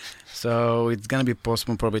 So it's going to be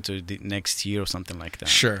postponed probably to the next year or something like that.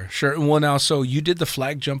 Sure. Well, now, so you did the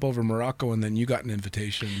flag jump over Morocco, and then you got an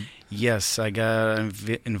invitation. Yes, I got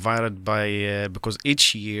invited by, because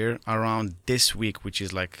each year around this week, which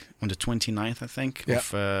is like on the 29th, I think,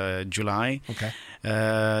 of July,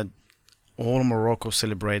 all Morocco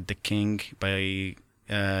celebrate the king by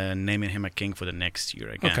naming him a king for the next year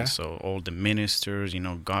again. Okay. So all the ministers,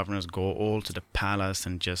 governors go all to the palace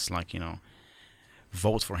and just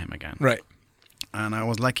vote for him again. Right. And I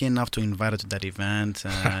was lucky enough to invite her to that event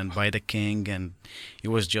and by the king, and it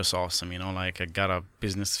was just awesome. I got a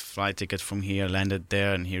business flight ticket from here, landed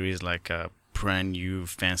there, and here is like a brand new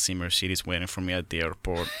fancy Mercedes waiting for me at the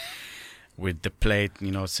airport with the plate,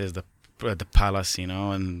 it says the palace,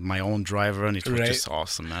 and my own driver, and it was just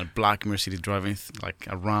awesome, man. Black Mercedes driving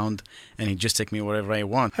around, and he just take me wherever I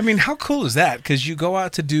want. I mean, how cool is that? Because you go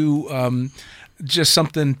out to do just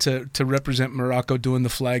something to represent Morocco doing the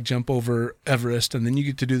flag jump over Everest, and then you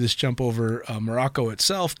get to do this jump over Morocco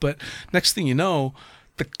itself. But next thing you know,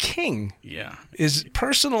 the king is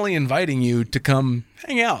personally inviting you to come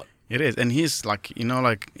hang out. It is, and he's like,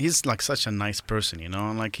 he's like such a nice person,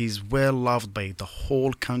 and like he's well loved by the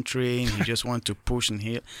whole country, and he just wants to push and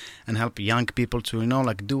heal and help young people to,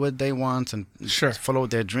 like do what they want and follow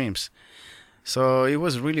their dreams. So it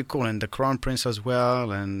was really cool, and the Crown Prince as well,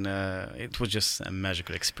 and it was just a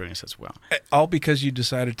magical experience as well. All because you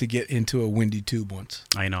decided to get into a windy tube once.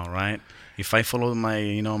 I know, right? If I followed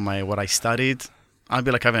my what I studied, I'd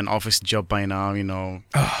be like having an office job by now,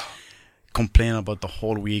 complain about the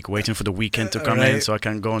whole week, waiting for the weekend to come in so I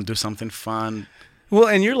can go and do something fun. Well,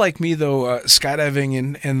 and you're like me, though.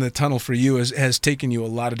 Skydiving and the tunnel for you has taken you a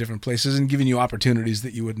lot of different places and given you opportunities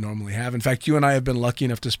that you would normally have. In fact, you and I have been lucky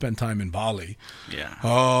enough to spend time in Bali. Yeah.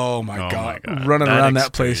 Oh, my God. Running around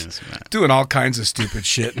that place, doing all kinds of stupid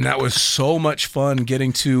shit. And that was so much fun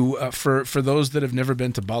getting to, for those that have never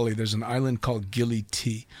been to Bali, there's an island called Gili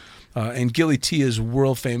T. And Gili T is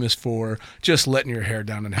world famous for just letting your hair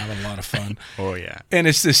down and having a lot of fun. Oh, yeah. And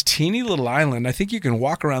it's this teeny little island. I think you can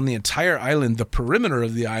walk around the entire island, the perimeter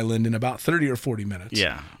of the island, in about 30 or 40 minutes.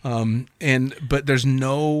 Yeah. But there's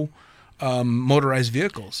no motorized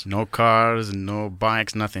vehicles. No cars, no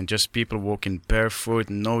bikes, nothing. Just people walking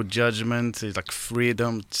barefoot, no judgment. It's like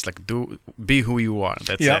freedom. It's like be who you are.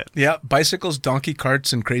 That's it. Yeah, bicycles, donkey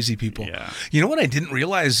carts, and crazy people. Yeah. You know what I didn't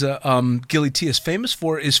realize Gili T is famous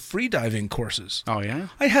for is free diving courses. Oh, yeah?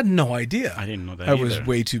 I had no idea. I didn't know that I either. was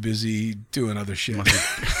way too busy doing other shit.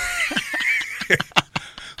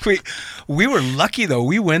 We were lucky, though.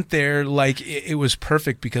 We went there like it was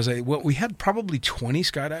perfect because we had probably 20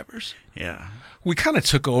 skydivers. Yeah. We kind of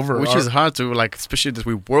took over. Which is hard to, like, especially that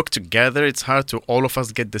we work together. It's hard to all of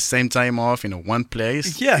us get the same time off in one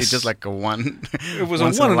place. Yes. It's just like a one. It was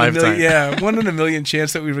once a 1 in in a million. lifetime. Yeah, 1 in a million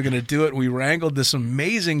chance that we were going to do it. We wrangled this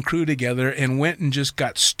amazing crew together and went and just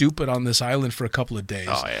got stupid on this island for a couple of days.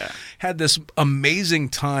 Oh, yeah. Had this amazing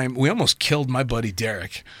time. We almost killed my buddy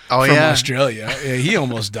Derek from Australia. Yeah, he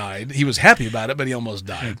almost died. He was happy about it, but he almost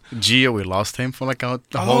died. Gio, we lost him for like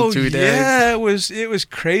the whole 2 days. Yeah, it was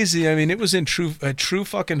crazy. I mean, it was in true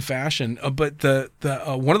fucking fashion. But the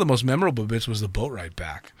one of the most memorable bits was the boat ride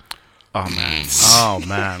back. Oh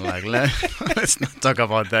man! Like let's not talk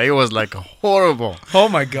about that. It was like horrible. Oh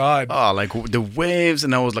my God! Oh, like the waves,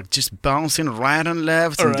 and I was like just bouncing right and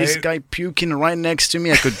left, and this guy puking right next to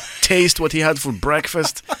me. I could taste what he had for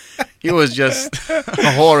breakfast. It was just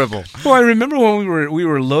horrible. Well, I remember when we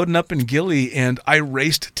were loading up in Gili, and I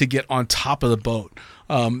raced to get on top of the boat.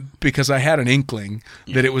 Because I had an inkling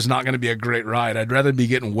that it was not going to be a great ride. I'd rather be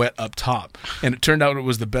getting wet up top. And it turned out it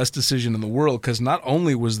was the best decision in the world because not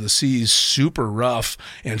only was the seas super rough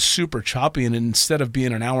and super choppy, and instead of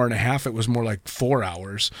being an hour and a half, it was more like 4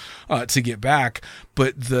 hours to get back,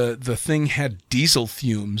 but the thing had diesel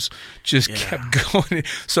fumes just kept going.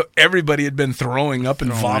 So everybody had been throwing up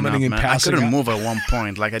and vomiting and passing out. I couldn't move at one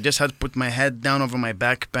point. Like I just had to put my head down over my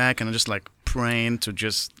backpack and I'm just like praying to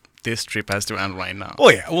just... This trip has to end right now.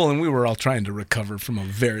 Oh, yeah. Well, and we were all trying to recover from a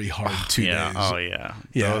very hard 2 days. Oh, yeah.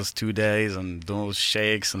 Those 2 days and those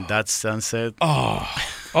shakes and that sunset. Oh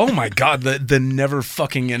my God. The never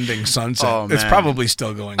fucking ending sunset. Oh, man. It's probably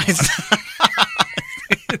still going on.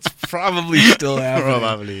 It's probably still happening.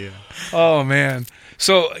 Probably, yeah. Oh, man.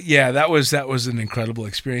 So, yeah, that was an incredible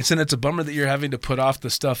experience. And it's a bummer that you're having to put off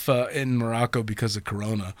the stuff in Morocco because of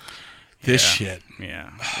Corona. This shit.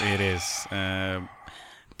 Yeah, it is.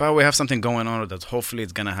 But we have something going on that hopefully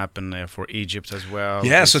it's going to happen for Egypt as well.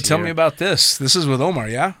 Yeah, so tell me about this. This is with Omar,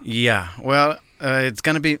 yeah? Yeah, well, it's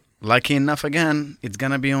going to be, lucky enough again, it's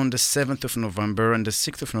going to be on the 7th of November and the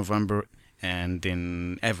 6th of November and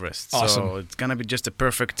in Everest. Awesome. So it's going to be just a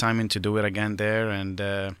perfect timing to do it again there and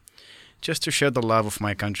just to share the love of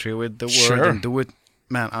my country with the world and do it.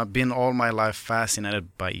 Man, I've been all my life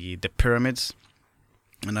fascinated by the pyramids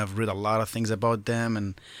and I've read a lot of things about them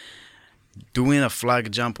and doing a flag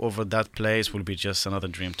jump over that place will be just another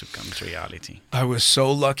dream to come to reality. I was so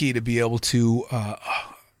lucky to be able to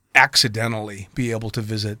accidentally be able to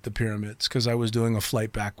visit the pyramids because I was doing a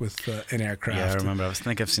flight back with an aircraft. Yeah, I remember. I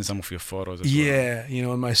think I've seen some of your photos as well. Yeah,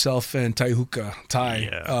 and myself and Ty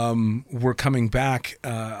were coming back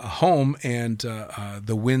home and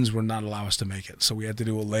the winds would not allow us to make it. So we had to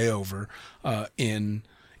do a layover in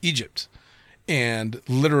Egypt. And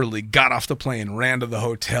literally got off the plane, ran to the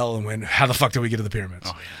hotel, and went, how the fuck did we get to the pyramids?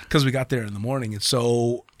 Because we got there in the morning. And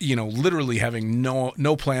so, literally having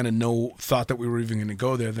no plan and no thought that we were even going to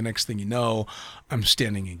go there, the next thing you know, I'm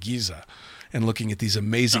standing in Giza. and looking at these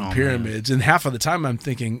amazing Oh, pyramids. And half of the time I'm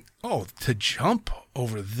thinking, oh, to jump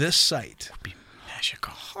over this site. Be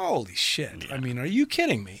magical. Holy shit. Yeah. I mean, are you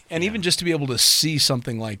kidding me? And even just to be able to see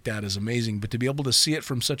something like that is amazing, but to be able to see it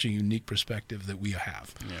from such a unique perspective that we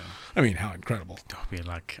have. Yeah. I mean, how incredible. I'll be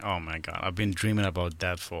like, oh my God, I've been dreaming about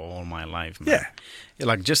that for all my life, man. Yeah. Yeah,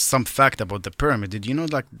 like just some fact about the pyramid. Did you know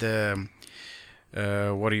like the,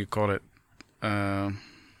 what do you call it?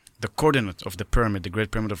 The coordinate of the pyramid, the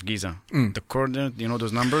Great Pyramid of Giza. The coordinate, you know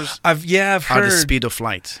those numbers? I've Are the heard. speed of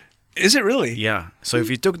light. Is it really? Yeah. So if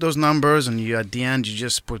you took those numbers and you at the end you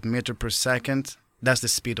just put meter per second, that's the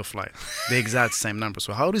speed of light. The exact same number.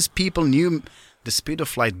 So how does people knew the speed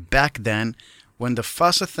of light back then when the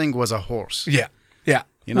fastest thing was a horse? Yeah. Yeah.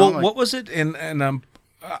 You know, well, like- what was it? And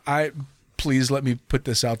I please let me put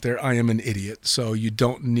this out there. I am an idiot, so you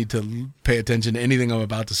don't need to pay attention to anything I'm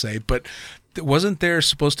about to say. But wasn't there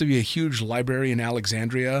supposed to be a huge library in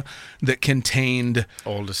Alexandria that contained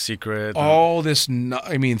All the secret. all this?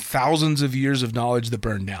 I mean, thousands of years of knowledge that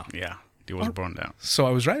burned down. Yeah. It was burned down. So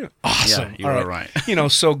I was right. Awesome. Yeah, you All were right.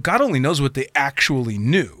 So God only knows what they actually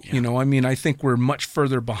knew. I mean, I think we're much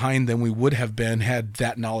further behind than we would have been had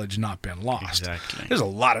that knowledge not been lost. Exactly. There's a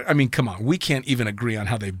lot of, I mean, come on. We can't even agree on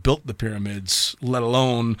how they built the pyramids, let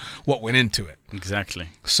alone what went into it. Exactly.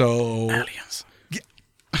 So Aliens.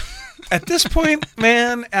 at this point,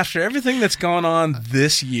 man, after everything that's gone on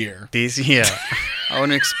this year, This year. I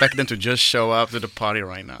wouldn't expect them to just show up to the party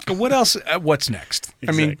right now. what else? What's next?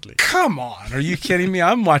 I mean, Exactly. come on. Are you kidding me?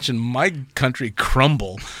 I'm watching my country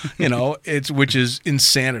crumble, which is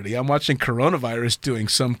insanity. I'm watching coronavirus doing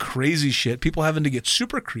some crazy shit. People having to get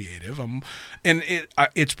super creative.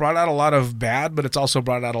 It's brought out a lot of bad, but it's also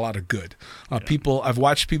brought out a lot of good. I've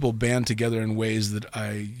watched people band together in ways that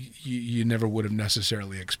you never would have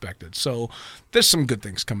necessarily expected. So there's some good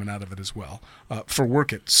things coming out of it as well. For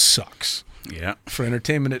work, it sucks. Yeah. For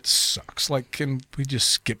entertainment, it sucks. Like, can we just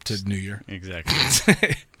skip to New Year?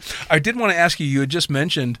 Exactly. I did want to ask you, you had just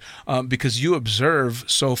mentioned, because you observe,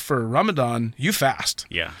 so for Ramadan, you fast.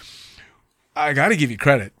 Yeah. I got to give you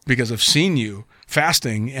credit because I've seen you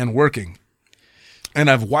fasting and working. And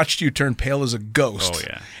I've watched you turn pale as a ghost Oh,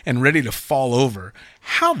 yeah. and ready to fall over.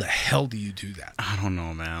 How the hell do you do that? I don't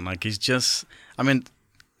know, man. Like, it's just, I mean,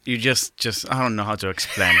 you just, I don't know how to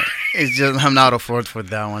explain it. It's just, I'm not afford for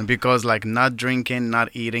that one because, like, not drinking, not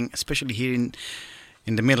eating, especially here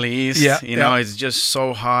in the Middle East, you know, it's just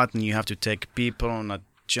so hot and you have to take people on a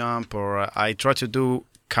jump. Or I try to do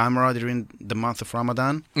camera during the month of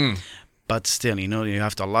Ramadan. But still, you know, you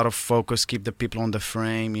have to a lot of focus, keep the people on the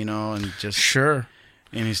frame, you know, and just Sure.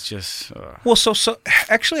 And it's just well, so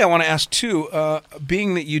actually, I want to ask too.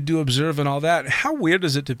 Being that you do observe and all that, how weird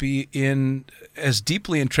is it to be in as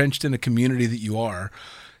deeply entrenched in a community that you are?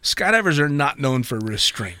 Skydivers are not known for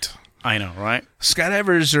restraint. I know, right?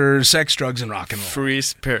 Skydivers are sex, drugs, and rock and roll. Free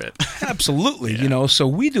spirit. Absolutely, so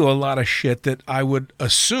we do a lot of shit that I would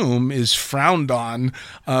assume is frowned on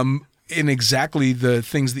in exactly the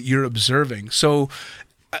things that you're observing. So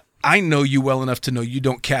I know you well enough to know you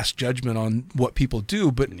don't cast judgment on what people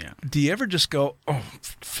do, but do you ever just go, oh,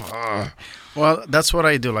 fuck? Well, that's what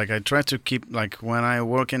I do. Like, I try to keep, like, when I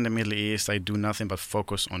work in the Middle East, I do nothing but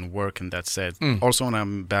focus on work, and that's it. Also, when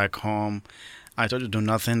I'm back home, I try to do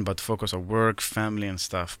nothing but focus on work, family, and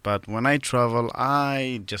stuff. But when I travel,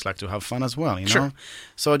 I just like to have fun as well, you know? Sure.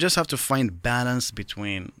 So I just have to find balance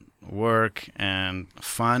between work and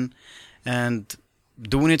fun. And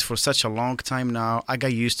doing it for such a long time now, I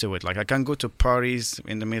got used to it. Like, I can go to parties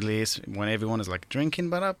in the Middle East when everyone is, like, drinking,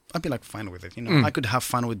 but I'll be, like, fine with it, you know? I could have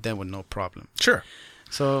fun with them with no problem. Sure.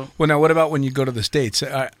 So, Well, now, what about when you go to the States?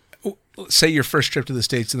 Say your first trip to the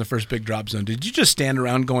States in the first big drop zone. Did you just stand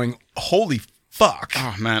around going, holy fuck?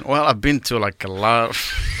 oh, man. Well, I've been to, like, a lot of...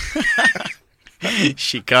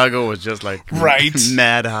 Chicago was just like Right.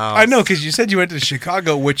 madhouse. I know, because you said you went to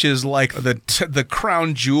Chicago, which is like the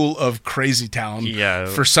crown jewel of crazy town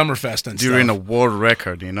for Summerfest and during stuff. a world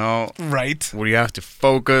record, you know, Right. where you have to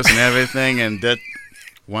focus and everything, and that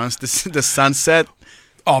once the sun set,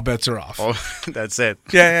 All bets are off. oh, that's it.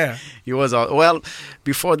 Yeah. It was well.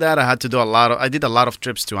 Before that, I did a lot of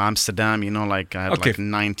trips to Amsterdam. You know, like I had like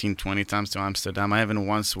 19, 20 times to Amsterdam. I even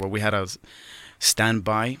once where we had a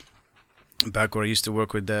standby. Back where I used to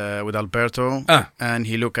work with Alberto, and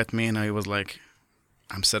he looked at me and he was like,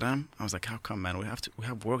 "Amsterdam." I was like, "How come, man? We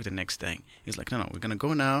have work the next day." He's like, "No, we're gonna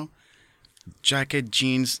go now. Jacket,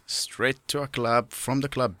 jeans, straight to a club. From the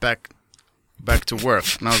club back to work."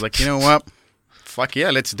 And I was like, "You know what? Fuck yeah,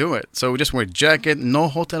 let's do it." So we just wear jacket, no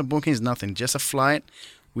hotel bookings, nothing, just a flight.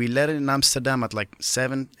 We landed in Amsterdam at like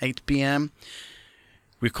 7, 8 p.m.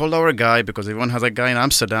 we called our guy because everyone has a guy in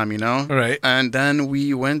Amsterdam, you know. Right. And then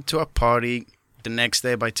we went to a party. The next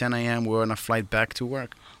day by 10 a.m. we were on a flight back to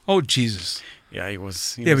work. Oh, Jesus. Yeah, it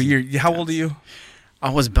was. Yeah, but how old are you? I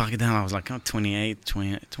was back then. I was like 28,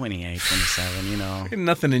 27. You know.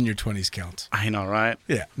 Nothing in your 20s counts. I know, right?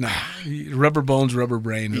 Yeah, no. Rubber bones, rubber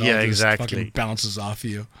brain. It all Yeah, just exactly. fucking bounces off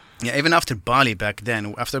you. Yeah, even after Bali back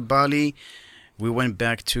then. After Bali, we went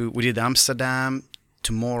back we did Amsterdam,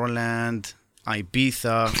 Tomorrowland,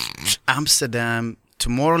 Ibiza, Amsterdam,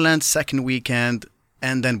 Tomorrowland second weekend,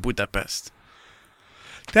 and then Budapest.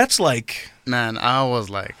 That's like... Man, I was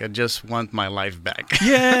like, I just want my life back.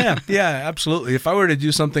 yeah, absolutely. If I were to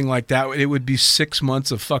do something like that, it would be 6 months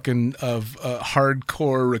of fucking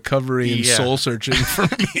hardcore recovery and soul searching for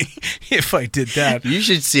me if I did that. You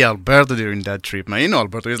should see Alberto during that trip, man. You know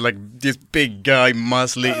Alberto is like this big guy,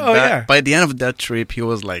 muscly. Oh, yeah. By the end of that trip, he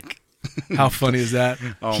was like... How funny is that?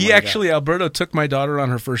 Oh He my actually, Alberto took my daughter on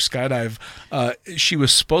her first skydive. She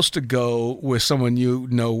was supposed to go with someone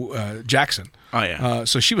Jackson. Oh, yeah.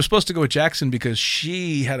 So she was supposed to go with Jackson because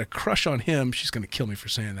she had a crush on him. She's going to kill me for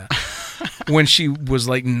saying that. When she was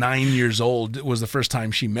like 9 years old, it was the first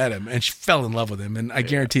time she met him, and she fell in love with him. And I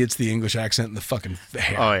guarantee it's the English accent and the fucking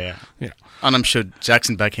hair. Oh, yeah. Yeah. And I'm sure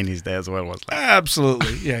Jackson back in his day as well was like...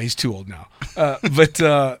 Absolutely. Yeah, he's too old now.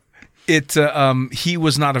 He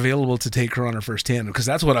was not available to take her on her first tandem because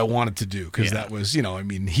that's what I wanted to do because that was,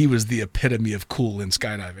 he was the epitome of cool in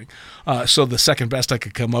skydiving. So the second best I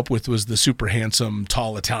could come up with was the super handsome,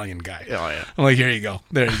 tall Italian guy. Oh, yeah. I'm like, here you go.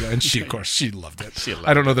 There you go. And she, of course, she loved it.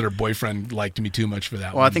 I don't know that her boyfriend liked me too much for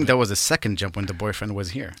that one. Well, I think that was the second jump when the boyfriend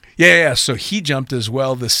was here. Yeah. So he jumped as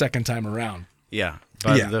well the second time around. Yeah.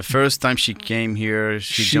 But the first time she came here,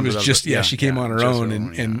 she was just she came on her own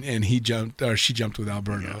and he jumped or she jumped with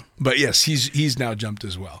Alberto. Yeah. But yes, he's now jumped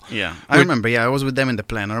as well. Yeah, I remember. Yeah, I was with them in the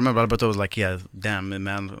plane. I remember Alberto was like, "Yeah, damn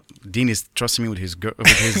man, Dean is trusting me with his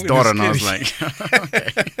daughter," and I was like, "Okay."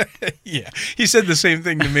 Yeah, he said the same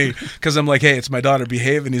thing to me because I'm like, "Hey, it's my daughter,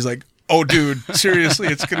 behave," and he's like, "Oh, dude, seriously,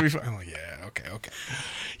 it's gonna be fun." I'm like, "Yeah, okay."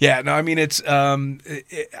 Yeah, no, I mean it's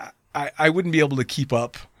I wouldn't be able to keep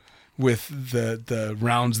up with the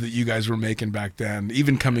rounds that you guys were making back then.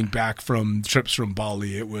 Even coming back from trips from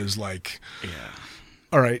Bali, it was like,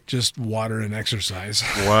 all right, just water and exercise.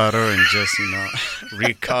 Water and just,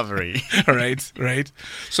 recovery. All right.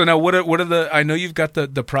 So now what are the, I know you've got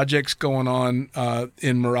the projects going on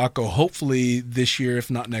in Morocco, hopefully this year, if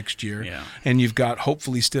not next year. Yeah. And you've got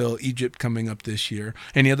hopefully still Egypt coming up this year.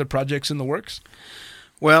 Any other projects in the works?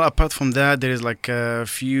 Well, apart from that, there is like a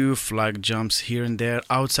few flag jumps here and there.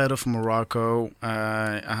 Outside of Morocco,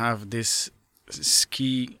 I have this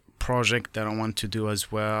ski project that I want to do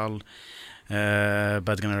as well, but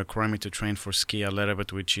it's going to require me to train for ski a little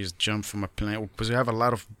bit, which is jump from a plane. Because we have a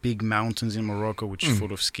lot of big mountains in Morocco, which is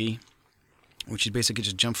full of ski, which is basically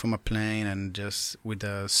just jump from a plane and just with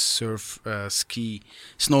a ski,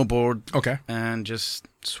 snowboard, and just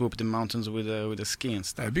swoop the mountains with a ski and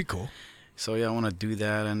stuff. That'd be cool. So yeah, I want to do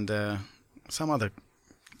that and some other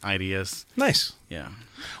ideas. Nice. Yeah.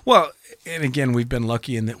 Well, and again, we've been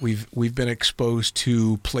lucky in that we've been exposed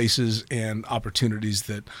to places and opportunities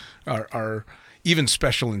that are even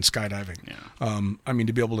special in skydiving. Yeah. I mean,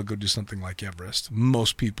 to be able to go do something like Everest,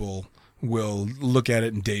 most people will look at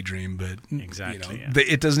it and daydream, but exactly,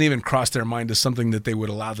 it doesn't even cross their mind as something that they would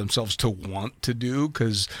allow themselves to want to do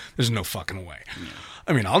because there's no fucking way. Yeah.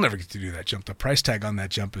 I mean, I'll never get to do that jump. The price tag on that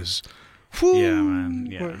jump is... Whew. Yeah, man.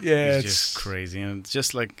 Yeah, it's just crazy, and it's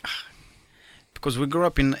just like because we grew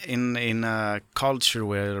up in a culture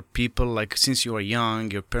where people like since you are young,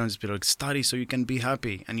 your parents be like study so you can be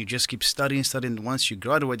happy, and you just keep studying. Once you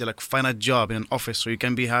graduate, they're like find a job in an office so you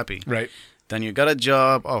can be happy. Right. Then you got a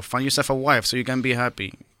job. Oh, find yourself a wife so you can be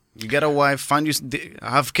happy. You get a wife,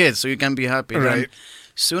 have kids so you can be happy. Right. Then,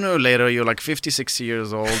 sooner or later, you're like 56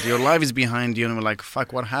 years old. Your life is behind you, and you're like,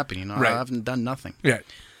 "Fuck, what happened?" Right. I haven't done nothing. Yeah.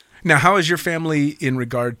 Now, how is your family in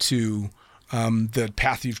regard to the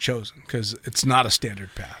path you've chosen? Because it's not a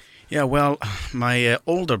standard path. Yeah, well, my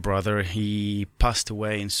older brother, he passed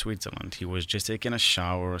away in Switzerland. He was just taking a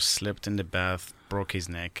shower, slipped in the bath, broke his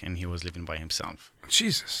neck, and he was living by himself.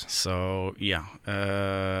 Jesus. So, yeah,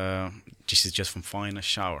 this is just from falling in a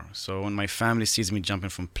shower. So when my family sees me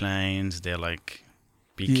jumping from planes, they're like,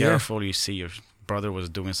 be careful. You see your brother was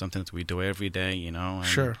doing something that we do every day, And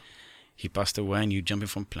sure. He passed away and you jumping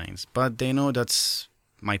from planes. But they know that's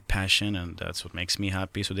my passion and that's what makes me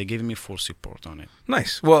happy. So they give me full support on it.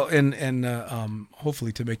 Nice. Well, and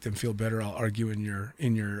hopefully to make them feel better, I'll argue in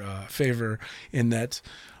your favor in that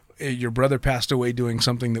your brother passed away doing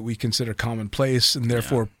something that we consider commonplace and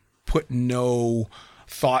therefore put no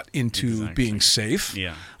thought into Exactly. being safe.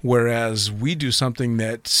 Yeah. Whereas we do something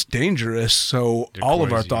that's dangerous, so all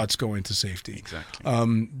of our Requires you- thoughts go into safety.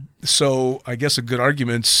 Exactly. So I guess a good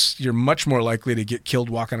argument's you're much more likely to get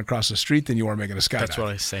killed walking across the street than you are making a skydive. That's what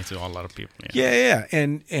I say to a lot of people. Yeah.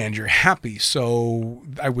 And you're happy, so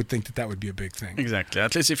I would think that would be a big thing. Exactly.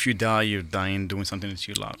 At least if you die, you're dying doing something that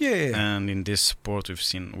you love. Yeah. And in this sport,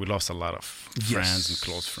 we lost a lot of friends and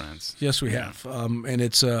close friends. Yes, we have. And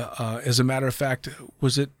it's as a matter of fact,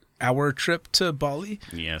 was it our trip to Bali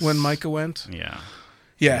Yes. when Micah went? Yeah.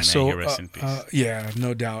 Yeah, May so he rest in peace. yeah,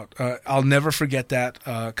 no doubt. I'll never forget that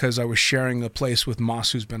because I was sharing a place with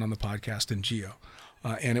Moss, who's been on the podcast, and Gio,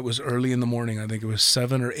 and it was early in the morning. I think it was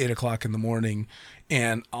 7 or 8 o'clock in the morning,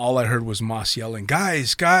 and all I heard was Moss yelling,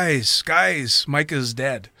 "Guys, guys, guys! Micah's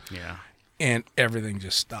dead!" Yeah. And everything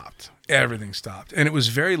just stopped. Everything stopped. And it was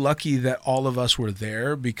very lucky that all of us were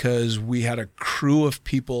there because we had a crew of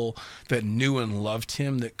people that knew and loved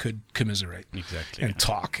him that could commiserate Exactly. and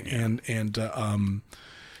talk and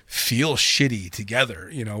feel shitty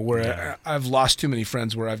together, where I've lost too many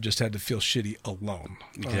friends where I've just had to feel shitty alone.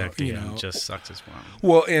 Exactly. It just sucks as well.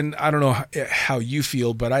 Well, and I don't know how you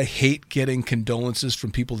feel, but I hate getting condolences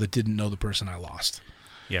from people that didn't know the person I lost.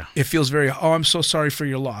 Yeah. It feels very, I'm so sorry for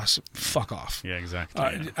your loss. Fuck off. Yeah,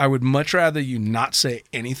 exactly. I would much rather you not say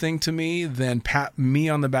anything to me than pat me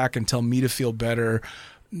on the back and tell me to feel better.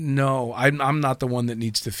 No, I'm not the one that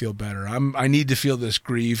needs to feel better. I need to feel this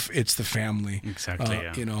grief. It's the family. Exactly.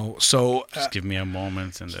 So just give me a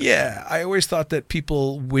moment. And I always thought that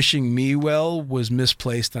people wishing me well was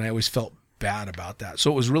misplaced, and I always felt bad about that. So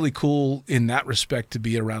it was really cool in that respect to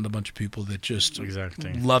be around a bunch of people that just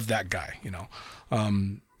love that guy,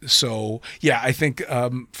 So yeah, I think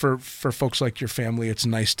for folks like your family, it's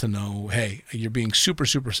nice to know, hey, you're being super,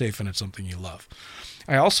 super safe and it's something you love.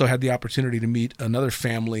 I also had the opportunity to meet another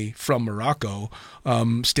family from Morocco,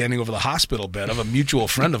 standing over the hospital bed of a mutual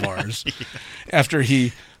friend of ours after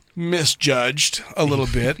he misjudged a little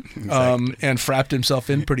bit and frapped himself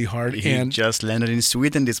in pretty hard. He just landed in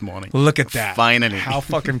Sweden this morning. Look at that. Finally. How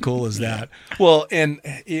fucking cool is that? Well, and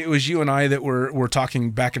it was you and I that were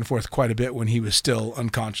talking back and forth quite a bit when he was still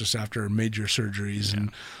unconscious after major surgeries.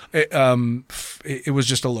 And it was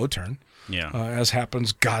just a low turn. Yeah. As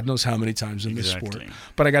happens God knows how many times in this sport. Exactly.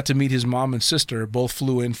 But I got to meet his mom and sister, both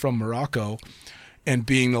flew in from Morocco, and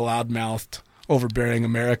being the loudmouthed, overbearing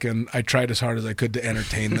American, I tried as hard as I could to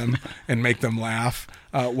entertain them and make them laugh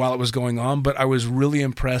while it was going on. But I was really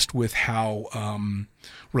impressed with how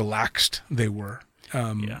relaxed they were.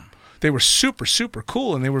 They were super, super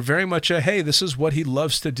cool, and they were very much hey, this is what he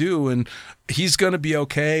loves to do, and he's going to be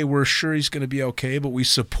okay. We're sure he's going to be okay, but we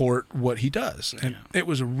support what he does. And it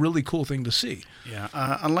was a really cool thing to see. Yeah,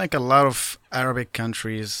 unlike a lot of Arabic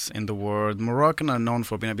countries in the world, Moroccan are known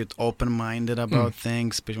for being a bit open-minded about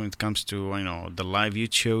things, especially when it comes to the life you've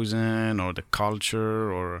chosen or the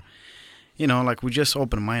culture or... we're just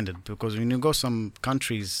open-minded because when you go some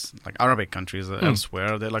countries, like Arabic countries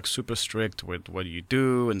elsewhere, they're like super strict with what you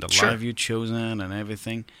do and the life you've chosen and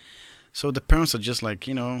everything. So the parents are just like,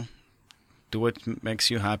 do what makes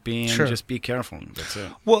you happy and just be careful. That's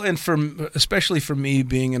it. Well, and especially for me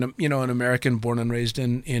being an American born and raised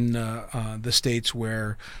in the States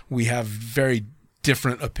where we have very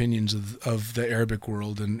different opinions of the Arabic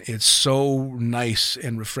world, and it's so nice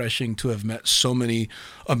and refreshing to have met so many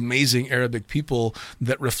amazing Arabic people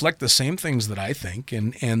that reflect the same things that I think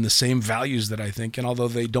and the same values that I think, and although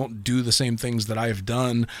they don't do the same things that I've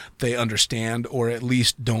done, they understand or at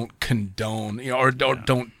least don't condone or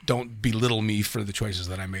don't belittle me for the choices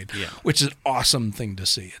that I made, which is an awesome thing to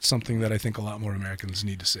see. It's something that I think a lot more Americans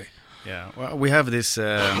need to see. Yeah, well, we have this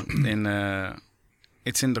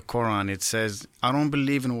it's in the Quran. It says, I don't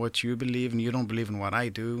believe in what you believe and you don't believe in what I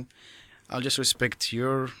do. I'll just respect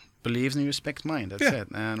your beliefs and you respect mine. That's it.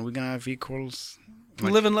 And we're going to have equals.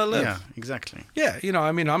 Live and let live. Yeah, exactly. Yeah,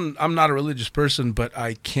 I'm not a religious person, but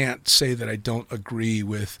I can't say that I don't agree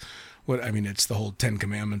with it's the whole 10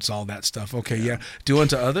 Commandments, all that stuff. Okay, do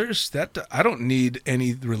unto others. That I don't need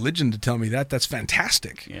any religion to tell me that. That's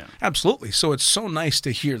fantastic. Yeah, absolutely. So it's so nice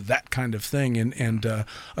to hear that kind of thing. And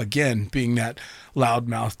again, being that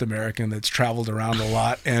loudmouthed American that's traveled around a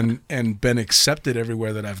lot and been accepted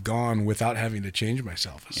everywhere that I've gone without having to change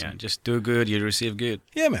myself. Just do good, you receive good.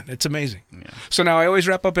 Yeah, man, it's amazing. Yeah. So now I always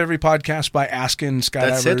wrap up every podcast by asking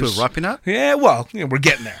skydivers. That's it. We're wrapping up. Yeah, well, we're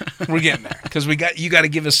getting there. We're getting there because you got to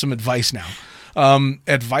give us some advice now.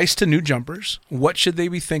 Advice to new jumpers. What should they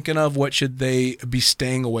be thinking of? What should they be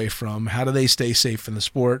staying away from? How do they stay safe in the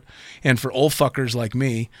sport? And for old fuckers like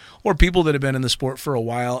me, or people that have been in the sport for a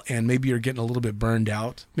while and maybe you're getting a little bit burned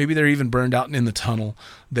out, maybe they're even burned out in the tunnel.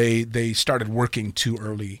 They started working too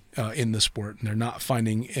early in the sport and they're not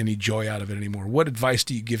finding any joy out of it anymore. What advice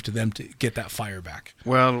do you give to them to get that fire back?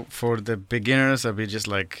 Well, for the beginners, I'd be just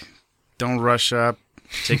like, don't rush up,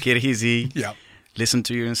 take it easy. Yeah. Listen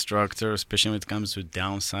to your instructor, especially when it comes to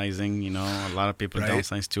downsizing. You know, a lot of people Right.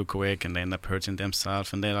 downsize too quick and they end up hurting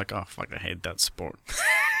themselves and they're like, oh, fuck, I hate that sport.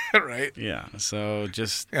 Right. Yeah, so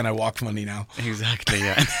just... And I walk funny now. Exactly,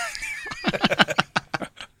 yeah.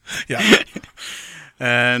 Yeah.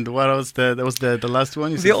 And what else? That was the last one?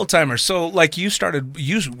 You The said? old timer. So, like you started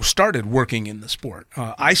working in the sport.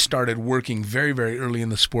 I started working very, very early in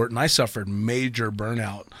the sport, and I suffered major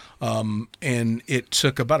burnout. And it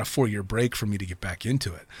took about a 4-year break for me to get back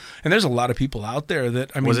into it. And there's a lot of people out there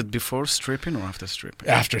that Was it before stripping or after stripping?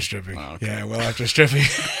 after stripping? Oh, okay. Yeah, well, after stripping,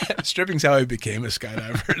 stripping's how I became a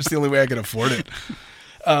skydiver. It's the only way I could afford it.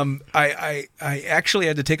 I actually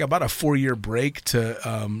had to take about a 4-year break to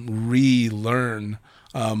relearn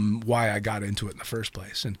why I got into it in the first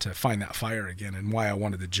place and to find that fire again and why I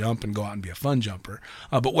wanted to jump and go out and be a fun jumper.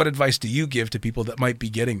 But what advice do you give to people that might be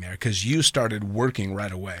getting there? Because you started working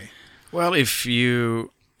right away. Well, if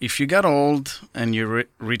you got old and you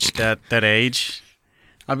reached that age,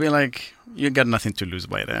 I'd be like, you got nothing to lose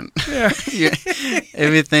by then. Yeah.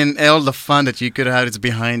 Everything, all the fun that you could have is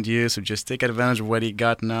behind you. So just take advantage of what you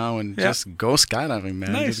got now and Yeah. just go skydiving,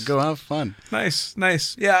 man. Nice. Just go have fun. Nice.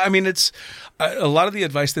 Yeah, I mean, it's a lot of the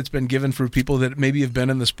advice that's been given for people that maybe have been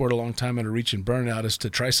in the sport a long time and are reaching burnout is to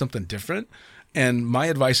try something different. And my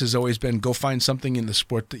advice has always been go find something in the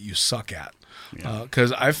sport that you suck at.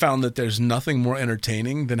 Because I've found that there's nothing more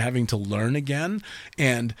entertaining than having to learn again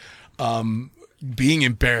and being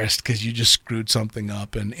embarrassed because you just screwed something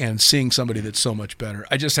up and seeing somebody that's so much better.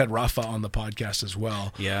 I just had Rafa on the podcast as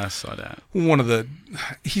well. Yeah, I saw that.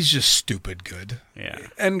 He's just stupid good. Yeah.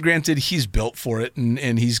 And granted, he's built for it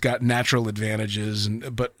and he's got natural advantages.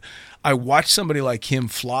 But I watch somebody like him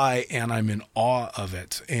fly and I'm in awe of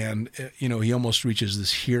it. And, he almost reaches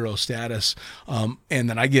this hero status. And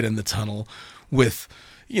then I get in the tunnel with,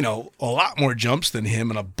 a lot more jumps than him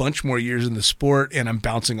and a bunch more years in the sport. And I'm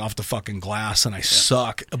bouncing off the fucking glass and I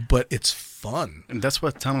suck, but it's fun. And that's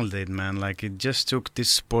what tunnel did, man. Like, it just took this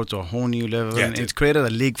sport to a whole new level. Yeah, and it it created a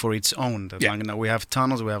league for its own. That, Yeah. like, now we have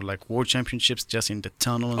tunnels, we have like world championships just in the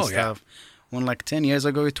tunnel and Oh, yeah. stuff. When like 10 years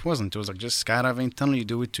ago, it wasn't. It was like just skydiving tunnel. You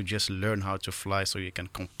do it to just learn how to fly so you can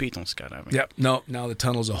compete on skydiving. Yep. No, now the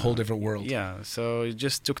tunnel's a whole different world. Yeah, so it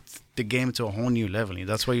just took the game to a whole new level.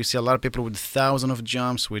 That's why you see a lot of people with thousands of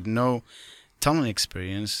jumps with no tunnel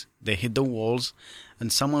experience. They hit the walls,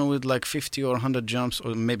 and someone with like 50 or 100 jumps,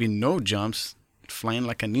 or maybe no jumps, flying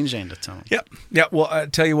like a ninja in the tunnel. Yep. Yeah. Well, I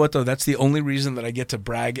tell you what, though, that's the only reason that I get to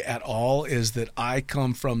brag at all is that I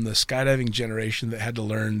come from the skydiving generation that had to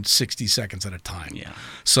learn 60 seconds at a time. Yeah.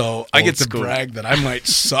 So I get to school. brag that I might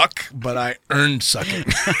suck, but I earned sucking.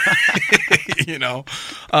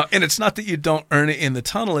 And it's not that you don't earn it in the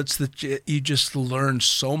tunnel. It's that you just learn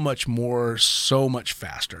so much more, so much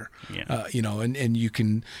faster. Yeah. And you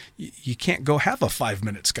can't go have a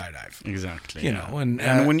 5-minute skydive. Exactly. You yeah. know,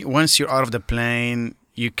 and, once you're out of the plane,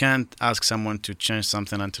 you can't ask someone to change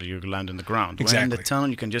something until you land on the ground. When in the Exactly. tunnel,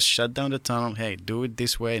 you can just shut down the tunnel. Hey, do it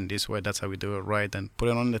this way and this way. That's how we do it, right? And put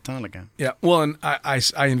it on in the tunnel again. Yeah, well, and I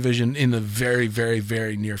envision in the very, very,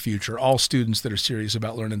 very near future, all students that are serious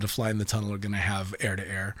about learning to fly in the tunnel are going to have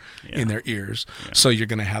air-to-air in their ears. Yeah. So you're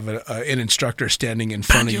going to have an instructor standing in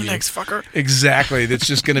front of your you. legs, fucker. Exactly. That's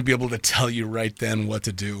just going to be able to tell you right then what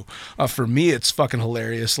to do. For me, it's fucking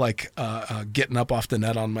hilarious, like getting up off the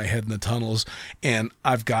net on my head in the tunnels, and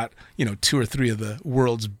I've got 2 or 3 of the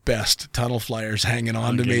world's best tunnel flyers hanging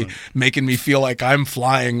on to me, making me feel like I'm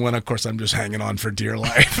flying when, of course, I'm just hanging on for dear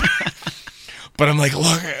life. But I'm like,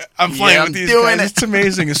 look, I'm flying with these guys. It's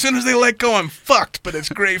amazing. As soon as they let go, I'm fucked, but it's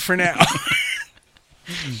great for now.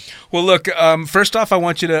 Well, look, first off, I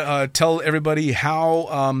want you to tell everybody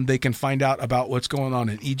how they can find out about what's going on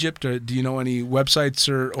in Egypt. Do you know any websites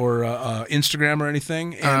or Instagram or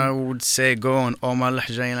anything? And I would say go on Omar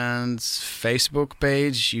Al-Hajailan's Facebook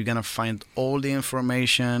page. You're going to find all the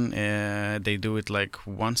information. They do it like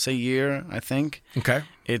once a year, I think. Okay.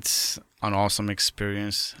 It's an awesome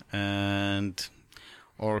experience.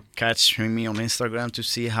 Or catch me on Instagram to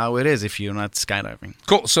see how it is if you're not skydiving.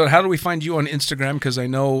 Cool. So how do we find you on Instagram? Because I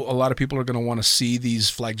know a lot of people are going to want to see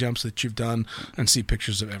these flag jumps that you've done and see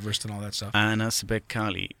pictures of Everest and all that stuff. Anas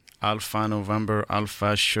Bekali, Alpha November,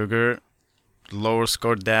 Alpha Sugar, lower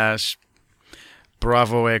score dash,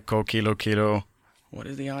 Bravo Echo Kilo Kilo. What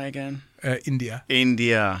is the I again? India.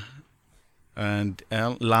 India. And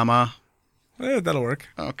L, Lama. That'll work.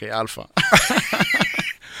 Okay, Alpha.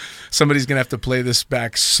 Somebody's going to have to play this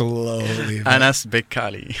back slowly. Anas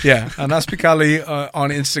Bekali. Yeah, Anas Bekali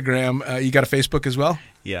on Instagram. You got a Facebook as well?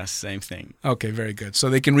 Yes, same thing. Okay, very good. So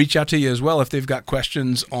they can reach out to you as well if they've got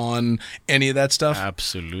questions on any of that stuff?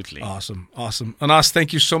 Absolutely. Awesome. Anas,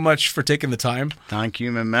 thank you so much for taking the time. Thank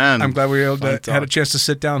you, my man. I'm glad we were able to had a chance to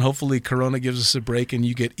sit down. Hopefully Corona gives us a break and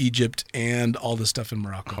you get Egypt and all the stuff in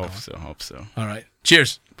Morocco. Hope so. All right.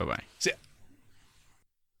 Cheers. Bye-bye. See ya.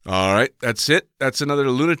 All right, that's it. That's another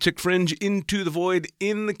Lunatic Fringe Into the Void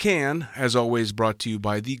in the can, as always brought to you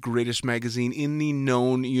by the greatest magazine in the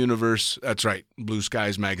known universe. That's right, Blue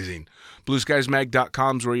Skies Magazine.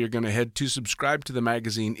 BlueSkiesMag.com is where you're going to head to subscribe to the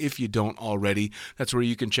magazine if you don't already. That's where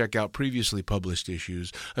you can check out previously published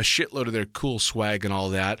issues, a shitload of their cool swag and all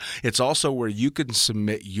that. It's also where you can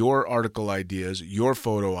submit your article ideas, your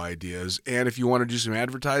photo ideas, and if you want to do some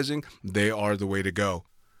advertising, they are the way to go.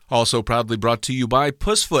 Also proudly brought to you by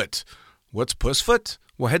Pussfoot. What's Pussfoot?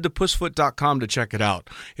 Well, head to pussfoot.com to check it out.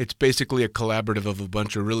 It's basically a collaborative of a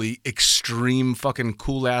bunch of really extreme fucking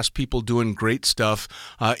cool-ass people doing great stuff.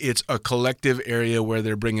 It's a collective area where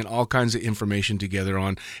they're bringing all kinds of information together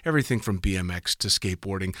on everything from BMX to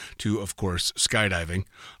skateboarding to, of course, skydiving.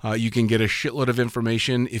 You can get a shitload of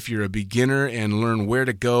information if you're a beginner and learn where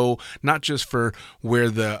to go, not just for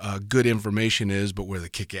where the good information is, but where the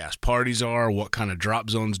kick-ass parties are, what kind of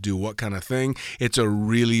drop zones do what kind of thing. It's a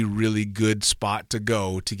really, really good spot to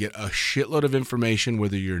go to get a shitload of information,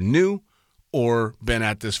 whether you're new or been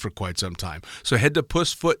at this for quite some time. So head to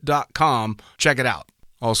pussfoot.com, check it out.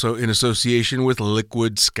 Also in association with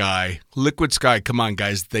Liquid Sky. Liquid Sky, come on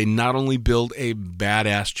guys, they not only build a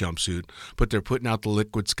badass jumpsuit, but they're putting out the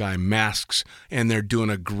Liquid Sky masks, and they're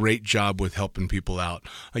doing a great job with helping people out.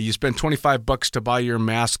 You spend $25 to buy your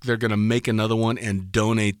mask, they're going to make another one and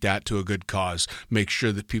donate that to a good cause. Make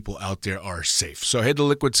sure that people out there are safe. So head to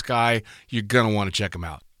Liquid Sky, you're going to want to check them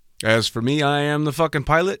out. As for me, I am the fucking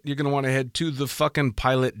pilot. You're going to want to head to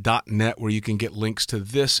thefuckingpilot.net where you can get links to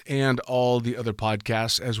this and all the other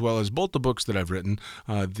podcasts, as well as both the books that I've written,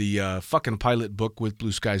 the Fucking Pilot book with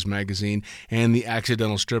Blue Skies Magazine and The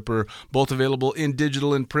Accidental Stripper, both available in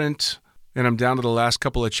digital and print. And I'm down to the last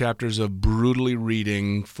couple of chapters of brutally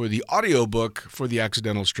reading for the audiobook for The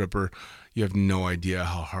Accidental Stripper. You have no idea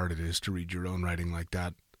how hard it is to read your own writing like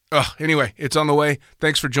that. Anyway, it's on the way.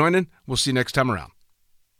 Thanks for joining. We'll see you next time around.